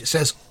opposite page, it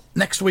says,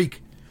 next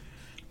week,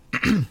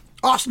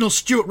 Arsenal's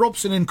Stuart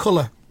Robson in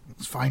colour.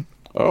 That's fine.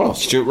 Oh,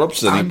 Stuart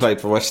Robson, he played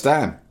for West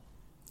Ham.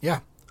 Yeah.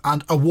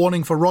 And a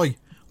warning for Roy.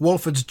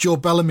 Walford's Joe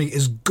Bellamy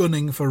is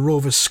gunning for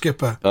Rovers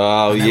skipper.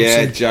 Oh,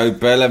 yeah, Joe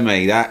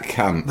Bellamy, that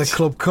cunt. The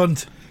club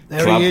cunt.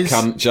 There Club he is.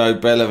 cunt Joe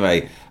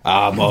Bellamy.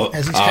 I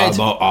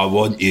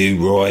want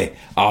you, Roy.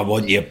 I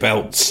want your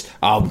belts.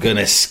 I'm going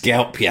to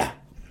scalp you.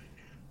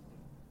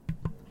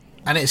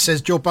 And it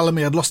says Joe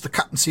Bellamy had lost the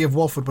captaincy of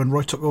Walford when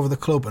Roy took over the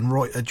club, and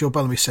Joe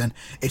Bellamy saying,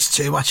 it's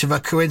too much of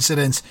a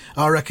coincidence.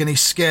 I reckon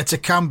he's scared to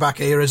come back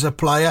here as a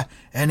player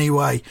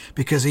anyway,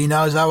 because he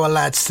knows our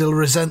lads still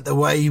resent the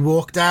way he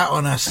walked out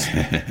on us.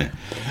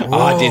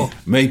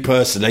 Me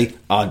personally,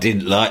 I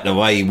didn't like the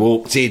way he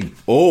walked in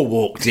or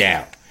walked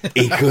out.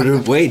 He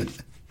couldn't win.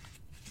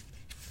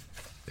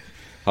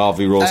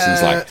 Harvey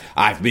Rawson's like,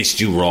 I've missed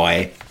you,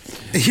 Roy.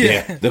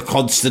 Yeah, the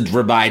constant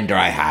reminder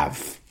I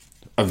have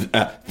of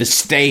the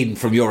stain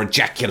from your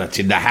ejaculate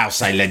in the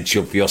house I lent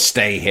you for your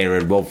stay here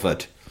in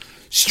Walford.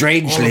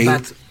 Strangely,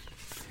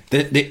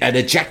 an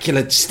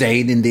ejaculate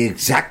stain in the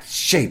exact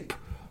shape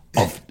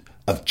of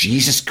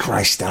Jesus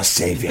Christ, our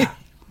Saviour.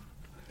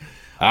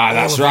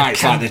 That's right.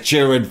 It's like the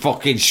Turin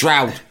fucking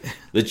shroud.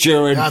 The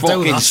Turin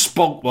fucking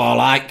spunk, more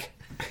like.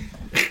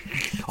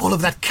 All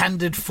of that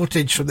candid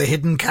footage from the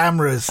hidden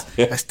cameras.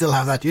 I still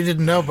have that. You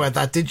didn't know about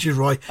that, did you,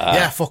 Roy?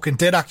 Yeah, I fucking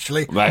did,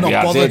 actually. Maybe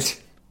Not bothered. I did.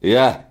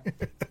 Yeah.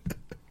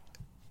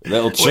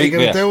 Little treat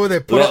me. Do with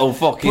it? Little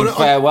fucking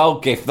farewell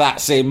gift.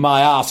 That's in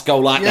my arse. Go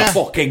like the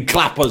fucking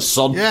clappers,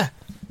 son. Yeah.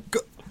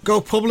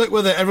 Go public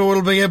with it. Everyone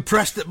will be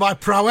impressed at my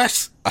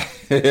prowess.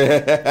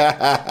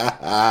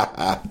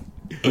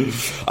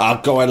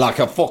 I'm going like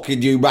a fucking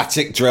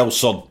pneumatic drill,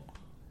 son.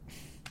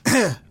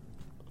 And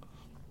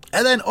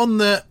then on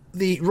the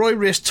Roy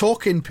Race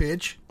talking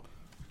page,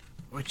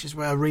 which is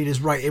where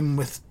readers write in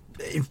with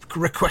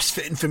requests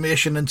for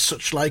information and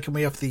such like, and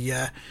we have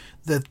the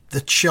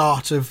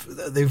chart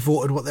of they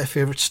voted what their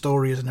favourite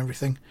story is and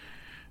everything.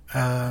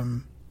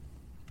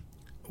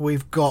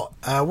 We've got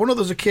one of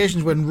those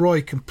occasions when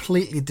Roy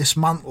completely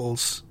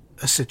dismantles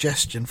a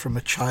suggestion from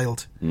a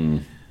child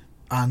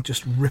and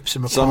just rips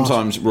him apart.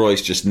 Sometimes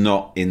Roy's just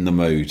not in the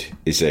mood,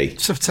 is he?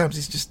 Sometimes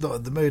he's just not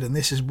in the mood, and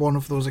this is one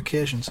of those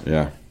occasions.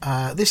 Yeah.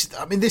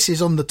 This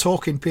is on the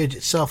talking page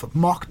itself.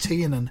 Mark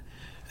Tiernan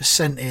has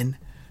sent in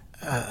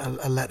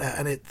a letter,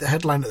 and the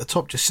headline at the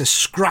top just says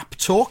 "Scrap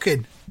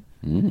Talking."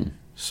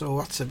 So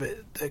that's a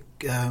bit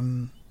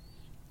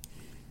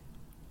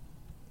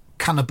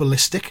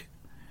cannibalistic.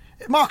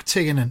 Mark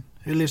Tiernan,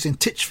 who lives in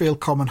Titchfield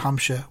Common,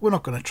 Hampshire. We're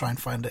not going to try and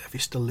find it if he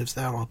still lives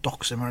there or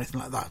dox him or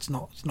anything like that. It's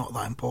not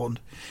that important.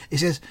 He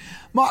says,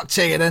 Mark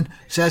Tiernan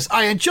says,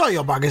 I enjoy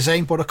your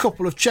magazine, but a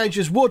couple of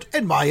changes would,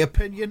 in my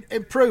opinion,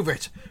 improve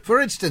it.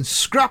 For instance,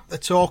 scrap the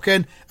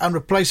talking and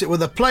replace it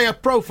with a player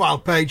profile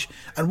page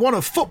and one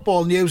of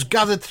football news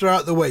gathered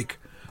throughout the week.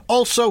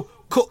 Also,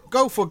 cut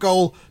Go for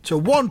Goal to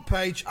one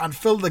page and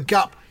fill the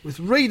gap with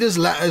readers'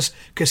 letters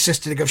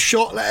consisting of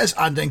short letters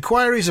and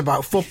inquiries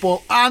about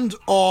football and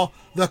or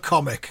the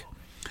comic.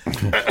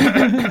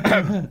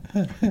 And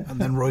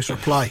then Roy's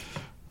reply.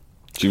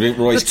 Do you think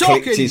Roy's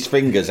clicked his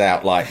fingers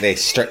out like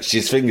this, stretched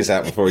his fingers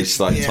out before he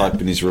started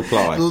typing his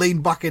reply?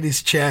 Leaned back in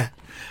his chair.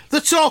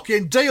 The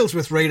talking deals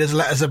with readers'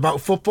 letters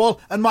about football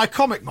and my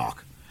comic,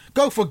 Mark.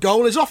 Go for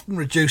Goal is often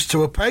reduced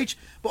to a page,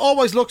 but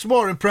always looks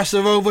more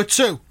impressive over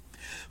two.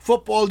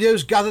 Football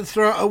news gathered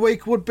throughout a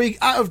week would be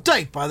out of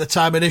date by the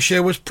time an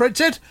issue was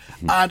printed,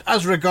 and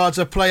as regards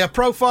a player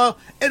profile,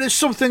 it is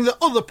something that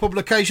other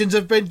publications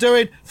have been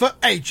doing for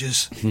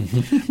ages.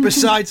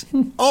 Besides,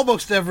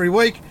 almost every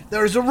week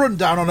there is a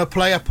rundown on a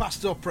player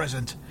past or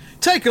present.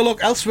 Take a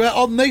look elsewhere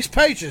on these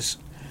pages.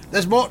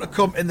 There's more to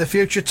come in the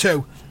future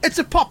too. It's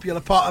a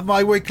popular part of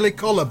my weekly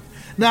column.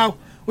 Now,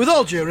 with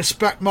all due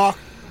respect, Mark,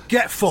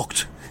 get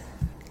fucked.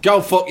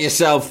 Go fuck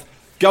yourself.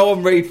 Go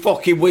and read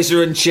fucking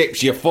Whizzer and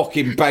Chips, you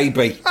fucking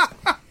baby.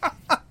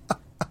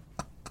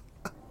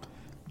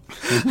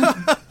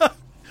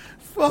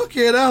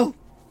 Fucking hell.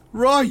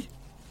 Roy.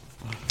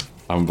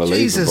 Unbelievable.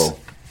 Jesus.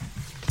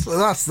 So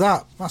that's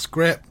that. That's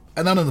great.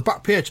 And then on the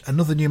back page,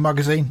 another new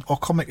magazine or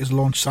comic is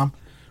launched, Sam.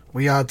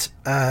 We had,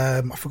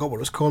 I forgot what it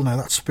was called now,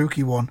 that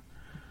spooky one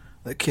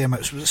that came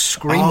out. It was a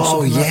Scream or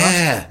something like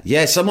that.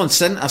 Yeah, someone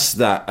sent us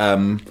that,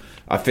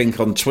 I think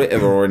on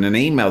Twitter or in an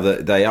email,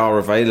 that they are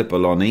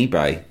available on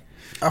eBay.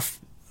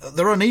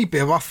 They're on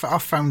eBay. I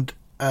found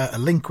a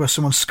link where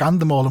someone scanned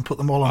them all and put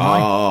them all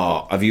online.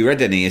 Oh, have you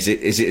read any? Is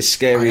it as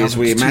scary as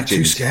we imagined?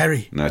 Too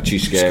scary. No, too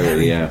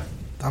scary. Yeah.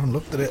 I haven't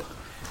looked at it.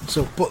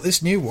 So, but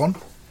this new one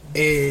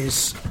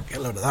is, get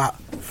a load of that,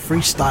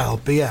 Freestyle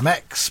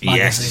BMX magazine.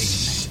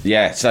 Yes.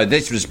 Yeah, so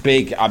this was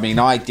big. I mean,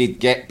 I did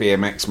get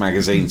BMX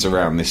magazines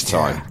around this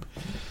time.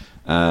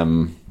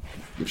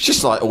 It was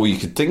just like all you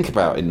could think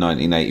about in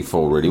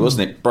 1984, really,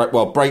 wasn't it?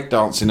 Well,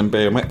 breakdancing and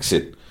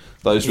BMXing.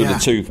 Those were the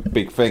two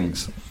big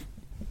things.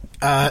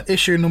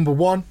 Issue number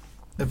 1,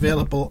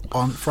 available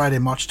on Friday,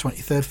 March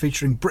 23rd,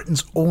 featuring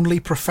Britain's only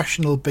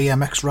professional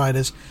BMX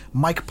riders,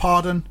 Mike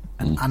Pardon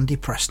and Andy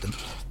Preston.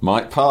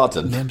 Mike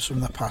Pardon? Names from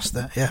the past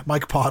there. Yeah,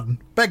 Mike Pardon.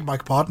 Beg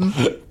Mike Pardon.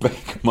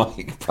 Beg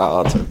Mike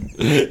Pardon.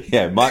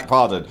 Yeah, Mike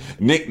Pardon.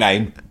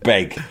 Nickname,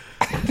 Beg.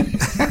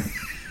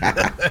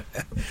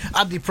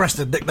 Andy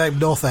Preston, nickname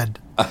North End.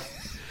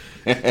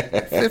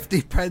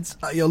 50 pence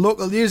at your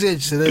local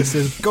newsagent. So it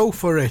says, go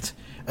for it.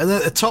 And then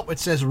at the top it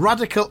says,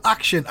 radical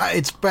action at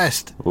its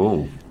best.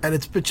 Ooh. And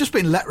it's just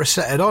been letter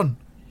setted on.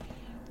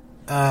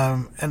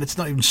 And it's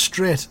not even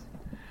straight.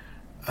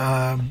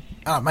 I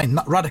mean,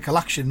 radical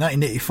action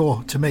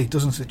 1984 to me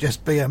doesn't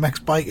suggest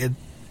BMX biking.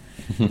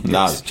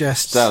 No, it's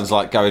just sounds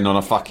like going on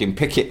a fucking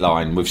picket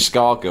line with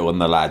Scargill and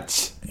the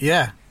lads.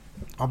 Yeah.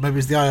 Or maybe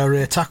it's the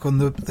IRA attack on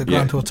the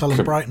Grand Hotel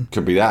in Brighton.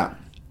 Could be that.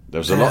 There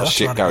was a lot of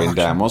shit going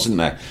down, wasn't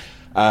there?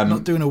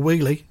 Not doing a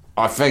wheelie.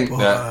 I think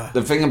that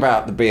the thing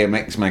about the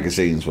BMX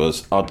magazines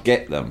was I'd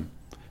get them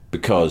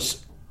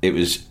because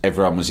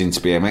everyone was into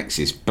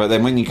BMXs. But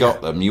then when you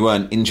got them, you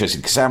weren't interested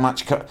because how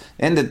much... At the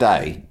end of the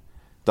day,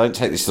 don't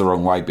take this the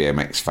wrong way,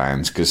 BMX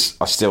fans, because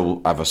I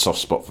still have a soft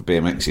spot for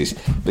BMXs.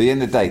 But at the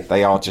end of the day,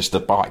 they are just a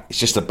bike. It's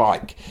just a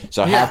bike.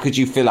 So how could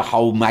you fill a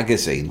whole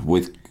magazine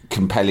with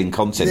compelling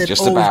content They'd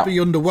just always about be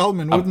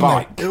underwhelming, wouldn't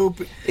bike?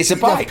 They? It's a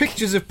bike.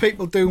 Pictures of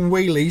people doing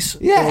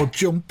wheelies or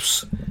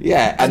jumps.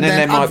 Yeah, and then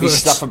there might be adverts.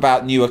 stuff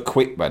about new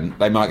equipment.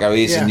 They might go,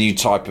 here's a new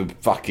type of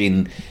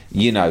fucking,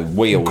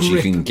 wheels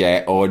you can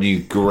get, or a new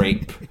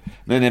grip.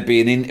 And then there'd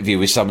be an interview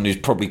with someone who's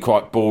probably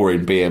quite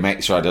boring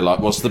BMX rider, like,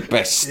 what's the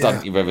best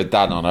stunt you've ever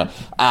done on a...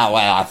 Oh,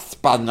 well,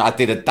 I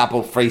did a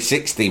double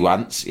 360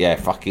 once. Yeah,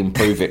 fucking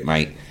prove it,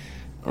 mate.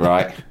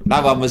 Right?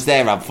 No one was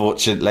there,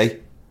 unfortunately.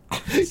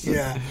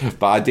 Yeah.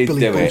 But I did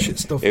do it.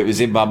 Stuff. It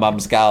was in my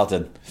mum's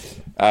garden.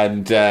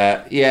 And,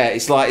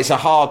 it's like, it's a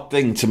hard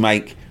thing to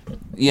make...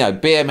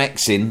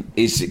 BMXing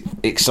is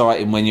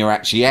exciting when you're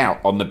actually out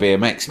on the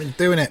BMX.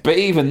 Doing it. But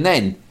even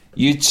then...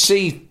 You'd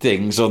see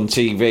things on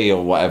TV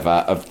or whatever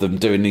of them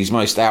doing these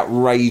most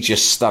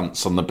outrageous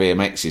stunts on the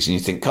BMXs, and you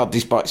think, God,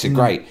 these bikes are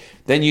great.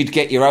 Then you'd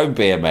get your own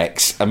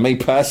BMX, and me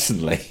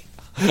personally,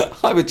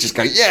 I would just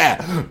go, yeah,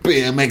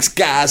 BMX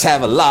guys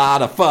have a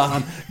lot of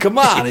fun. Come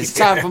on, it's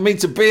time for me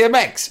to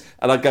BMX.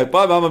 And I'd go,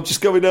 bye, Mum, I'm just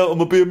going out on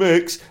my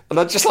BMX. And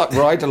I'd just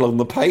ride along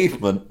the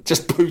pavement,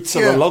 just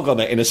booting along on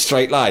it in a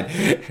straight line.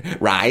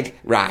 Ride.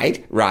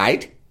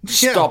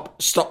 Stop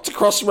to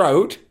cross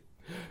road.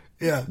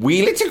 Yeah.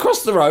 Wheel it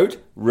across the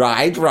road,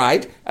 ride,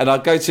 and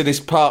I'd go to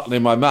this park near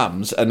my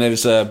mum's, and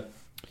there's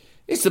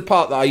it's the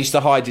park that I used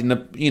to hide in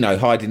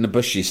the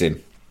bushes in.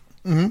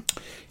 Mm-hmm.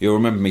 You'll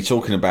remember me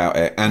talking about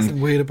it. And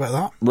nothing weird about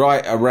that.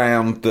 Right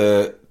around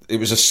it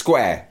was a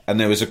square,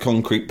 and there was a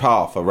concrete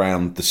path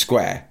around the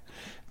square.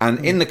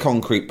 And in the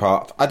concrete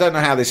path, I don't know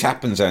how this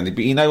happens, Andy,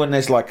 but when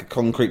there's like a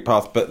concrete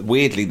path, but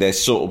weirdly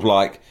there's sort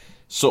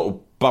of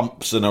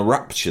bumps and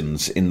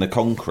eruptions in the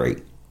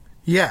concrete.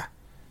 Yeah.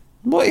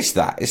 What is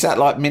that? Is that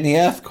like mini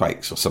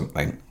earthquakes or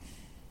something?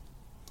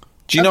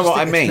 Do you know what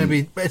I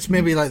mean? It's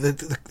maybe like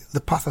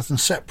the path hasn't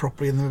set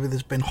properly, and maybe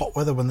there's been hot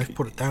weather when they've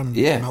put it down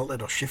and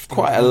melted or shifted.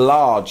 Quite a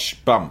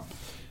large bump,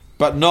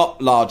 but not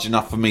large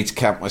enough for me to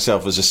count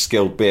myself as a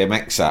skilled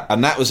BMXer.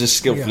 And that was as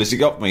skillful as it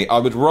got me. I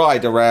would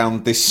ride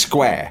around this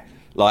square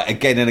like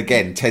again and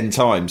again 10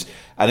 times,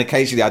 and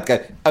occasionally I'd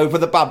go over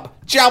the bump,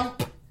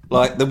 jump.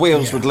 Like the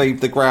wheels would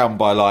leave the ground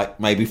by like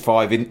maybe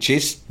 5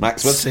 inches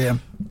maximum.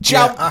 Same.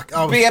 Jump! I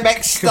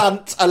BMX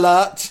stunt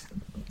alert!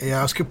 Yeah,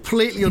 I was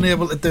completely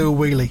unable to do a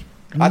wheelie.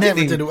 I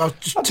was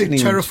just too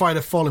terrified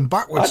of falling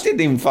backwards. I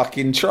didn't even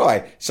fucking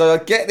try. So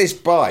I'd get this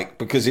bike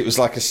because it was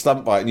like a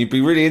stunt bike and you'd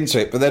be really into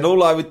it, but then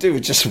all I would do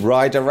was just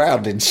ride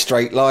around in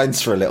straight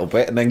lines for a little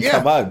bit and then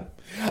come home.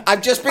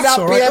 I've just been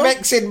out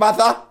BMXing,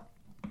 mother!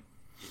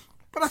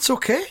 But that's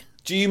okay.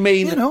 Do you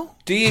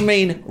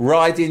mean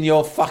riding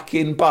your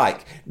fucking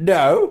bike?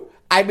 No,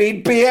 I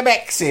mean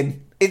BMXing.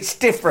 It's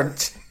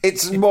different.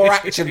 It's more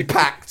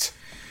action-packed.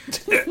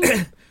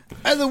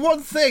 And the one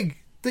thing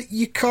that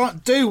you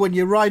can't do when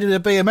you're riding a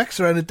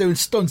BMX around and doing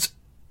stunts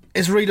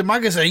is read a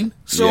magazine.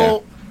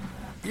 So,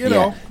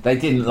 They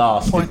didn't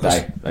last, pointless.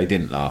 did they? They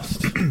didn't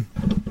last.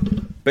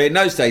 But in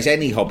those days,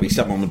 any hobby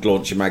someone would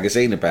launch a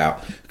magazine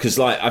about. Because,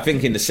 I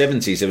think in the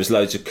 70s there was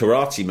loads of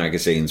karate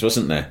magazines,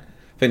 wasn't there?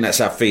 I think that's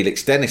how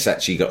Felix Dennis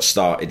actually got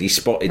started. He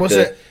spotted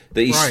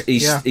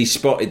he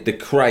spotted the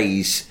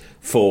craze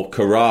for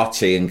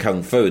karate and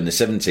kung fu in the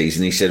 70s,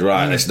 and he said,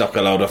 let's knock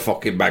a load of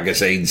fucking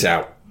magazines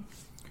out.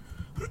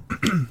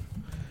 I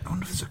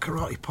wonder if there's It's a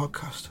karate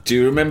podcast. Do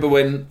you remember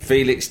when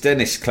Felix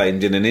Dennis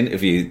claimed in an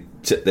interview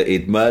that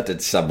he'd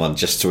murdered someone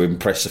just to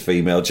impress a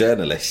female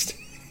journalist?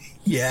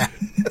 Yeah.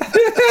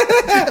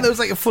 There was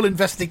like a full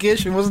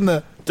investigation, wasn't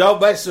there?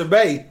 Don't mess with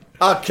me.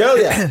 I'll kill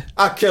you.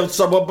 I killed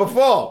someone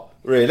before.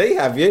 Really?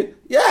 Have you?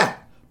 Yeah.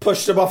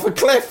 Pushed him off a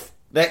cliff.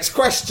 Next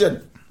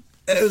question.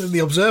 It was in The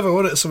Observer,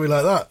 wasn't it? Something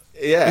like that.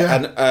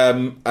 Yeah.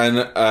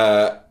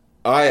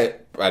 I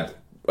had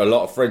a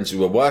lot of friends who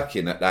were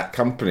working at that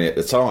company at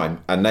the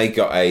time, and they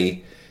got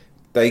a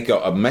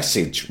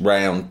message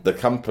round the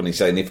company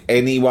saying if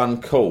anyone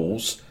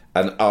calls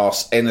and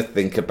asks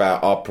anything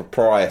about our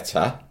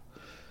proprietor,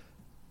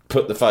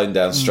 put the phone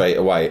down straight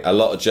away. A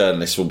lot of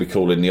journalists will be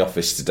calling the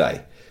office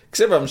today.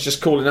 Because everyone's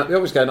just calling up the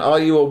office going, are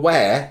you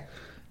aware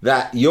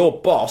that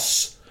your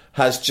boss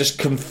has just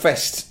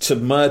confessed to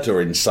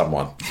murdering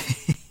someone?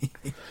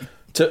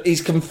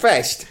 He's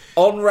confessed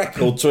on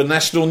record to a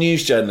national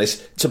news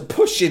journalist to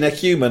pushing a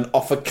human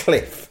off a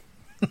cliff.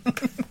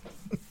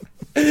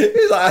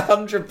 It's like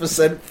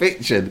 100%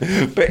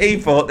 fiction. But he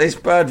thought this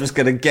bird was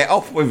going to get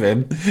off with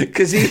him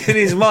because in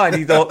his mind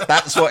he thought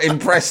that's what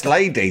impressed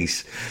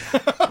ladies.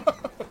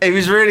 He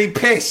was really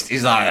pissed.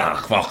 He's like, oh,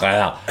 fuck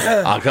hell.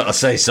 I've got to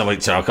say something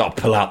to her. I've got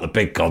to pull out the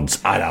big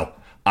guns. I know.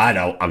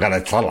 I'm going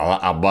to tell her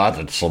that I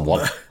murdered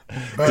someone.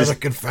 Murder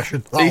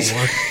confession.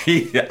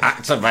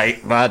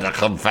 Activate murder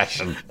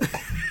confession.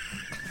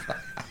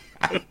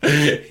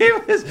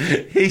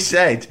 He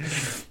said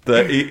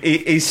that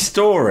his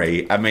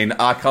story, I mean,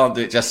 I can't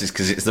do it justice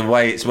because it's the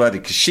way it's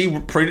worded, because she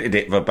printed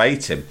it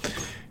verbatim.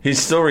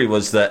 His story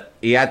was that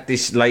he had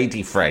this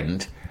lady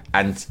friend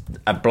and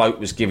a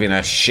bloke was giving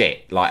her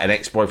shit, like an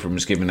ex-boyfriend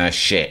was giving her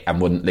shit and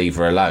wouldn't leave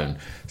her alone.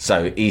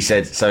 So he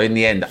said, so in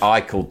the end,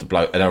 I called the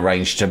bloke and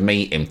arranged to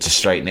meet him to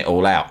straighten it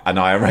all out. And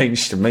I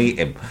arranged to meet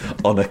him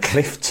on a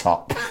cliff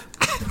top.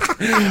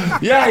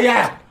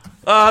 Yeah.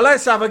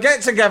 Let's have a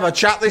get-together,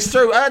 chat this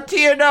through. Do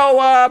you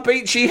know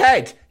Beachy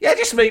Head? Yeah,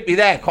 just meet me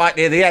there, quite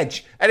near the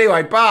edge.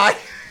 Anyway, bye.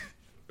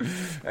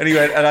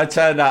 Anyway, and I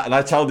turned out and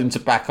I told him to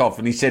back off,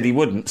 and he said he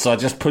wouldn't, so I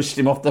just pushed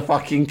him off the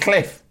fucking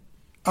cliff.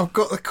 I've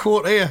got the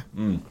quote here.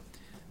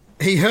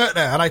 He hurt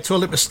her, and I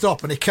told him to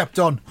stop, and he kept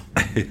on.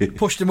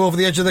 Pushed him over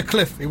the edge of the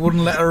cliff. He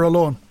wouldn't let her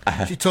alone.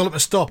 She told him to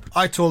stop.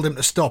 I told him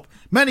to stop.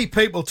 Many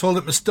people told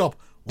him to stop.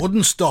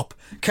 Wouldn't stop.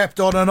 Kept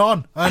on and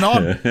on and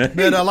on.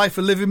 Made her life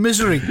a living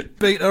misery.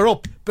 Beat her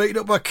up. Beat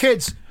up her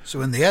kids.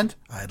 So in the end,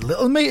 I had a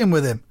little meeting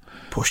with him.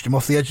 Pushed him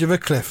off the edge of a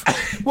cliff.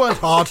 Weren't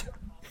hard.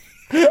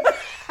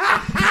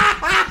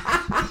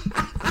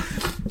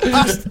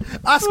 Asked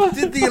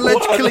did the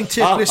alleged killing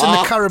take place in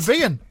the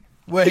Caribbean,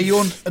 where he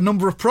owned a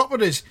number of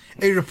properties.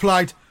 He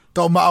replied,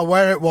 don't matter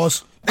where it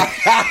was.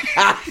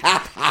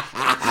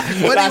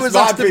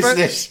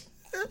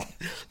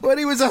 When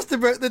he was asked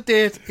about the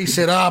date, he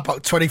said,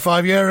 about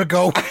 25 years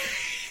ago.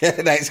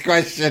 Next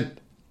question.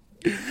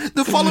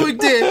 The following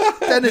day,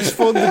 Dennis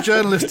phoned the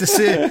journalist to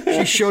say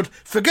she should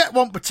forget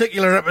one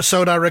particular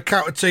episode I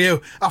recounted to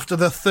you after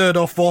the third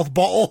or fourth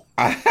bottle.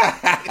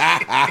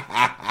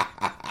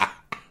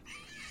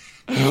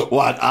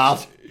 What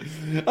art?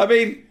 I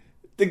mean,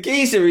 the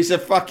geezer is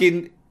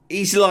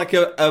he's like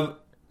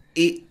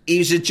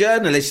he's a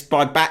journalist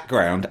by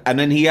background, and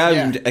then he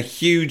owned a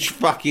huge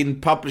fucking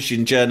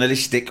publishing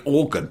journalistic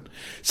organ.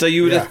 So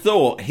you would have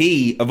thought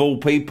he, of all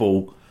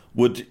people,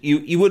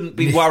 you wouldn't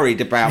be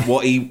worried about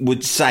what he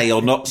would say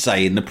or not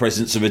say in the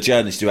presence of a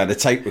journalist who had a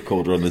tape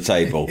recorder on the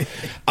table.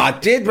 I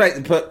did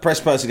make the press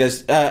person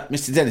goes,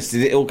 Mr. Dennis,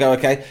 did it all go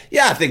okay?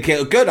 Yeah, I think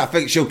it'll good. I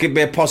think she'll give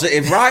me a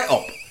positive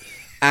write-up.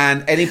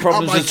 And any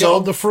problems at all?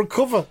 On the front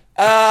cover.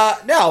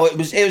 No, it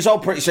was all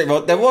pretty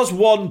straightforward. There was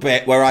one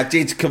bit where I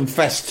did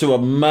confess to a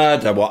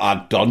murder what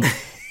I'd done,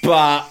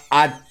 but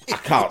I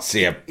can't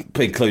see her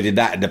including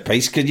that in the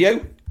piece. Can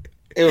you?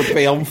 It would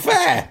be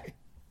unfair.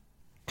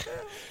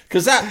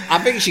 Because I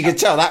think she could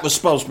tell that was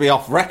supposed to be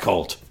off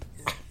record.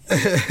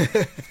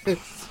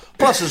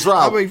 Plus, as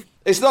well,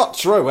 it's not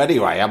true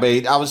anyway. I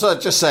mean, I was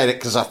just saying it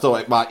because I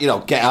thought it might,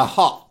 get her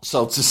hot,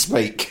 so to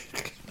speak.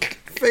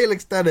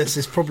 Felix Dennis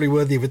is probably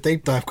worthy of a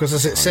deep dive because,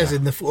 as it says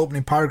in the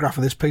opening paragraph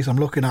of this piece I'm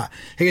looking at,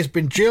 he has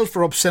been jailed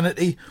for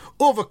obscenity,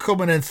 overcome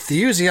an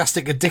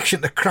enthusiastic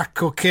addiction to crack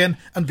cocaine,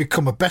 and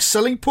become a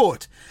best-selling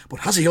poet.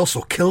 But has he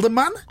also killed a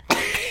man?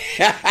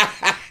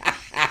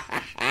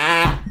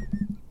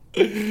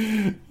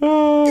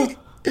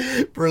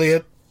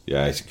 Brilliant.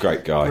 Yeah, he's a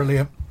great guy.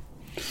 Brilliant.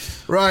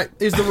 Right,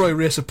 he's the Roy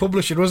Racer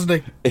Publishing,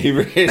 wasn't he? He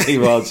really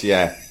was,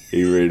 yeah.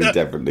 He really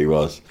definitely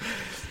was.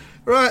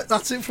 Right,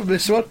 that's it from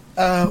this one.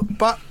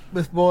 Back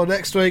with more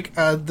next week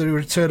and the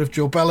return of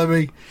Joe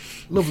Bellamy.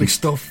 Lovely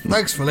stuff.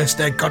 Thanks for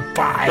listening.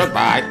 Goodbye.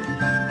 Goodbye.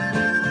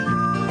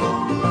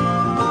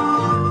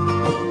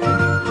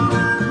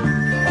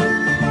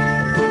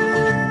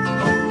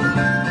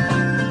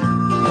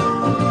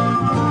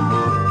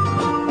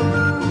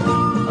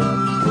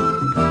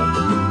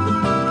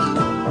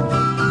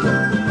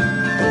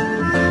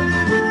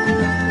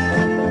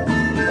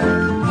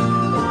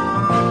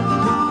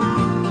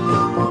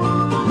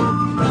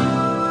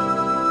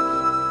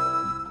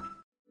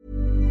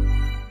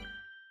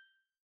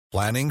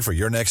 Planning for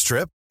your next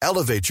trip?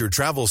 Elevate your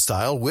travel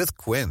style with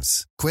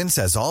Quince. Quince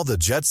has all the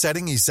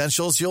jet-setting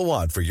essentials you'll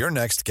want for your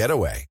next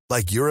getaway,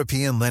 like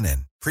European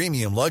linen,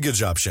 premium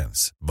luggage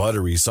options,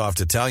 buttery soft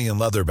Italian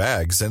leather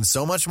bags, and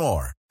so much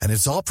more. And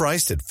it's all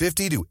priced at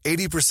 50 to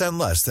 80%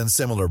 less than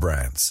similar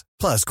brands.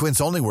 Plus, Quince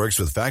only works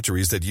with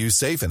factories that use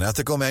safe and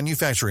ethical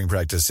manufacturing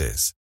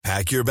practices.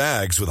 Pack your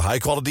bags with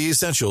high-quality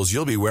essentials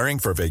you'll be wearing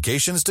for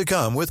vacations to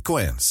come with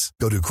Quince.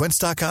 Go to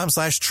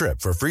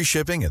quince.com/trip for free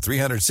shipping and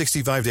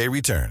 365-day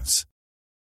returns.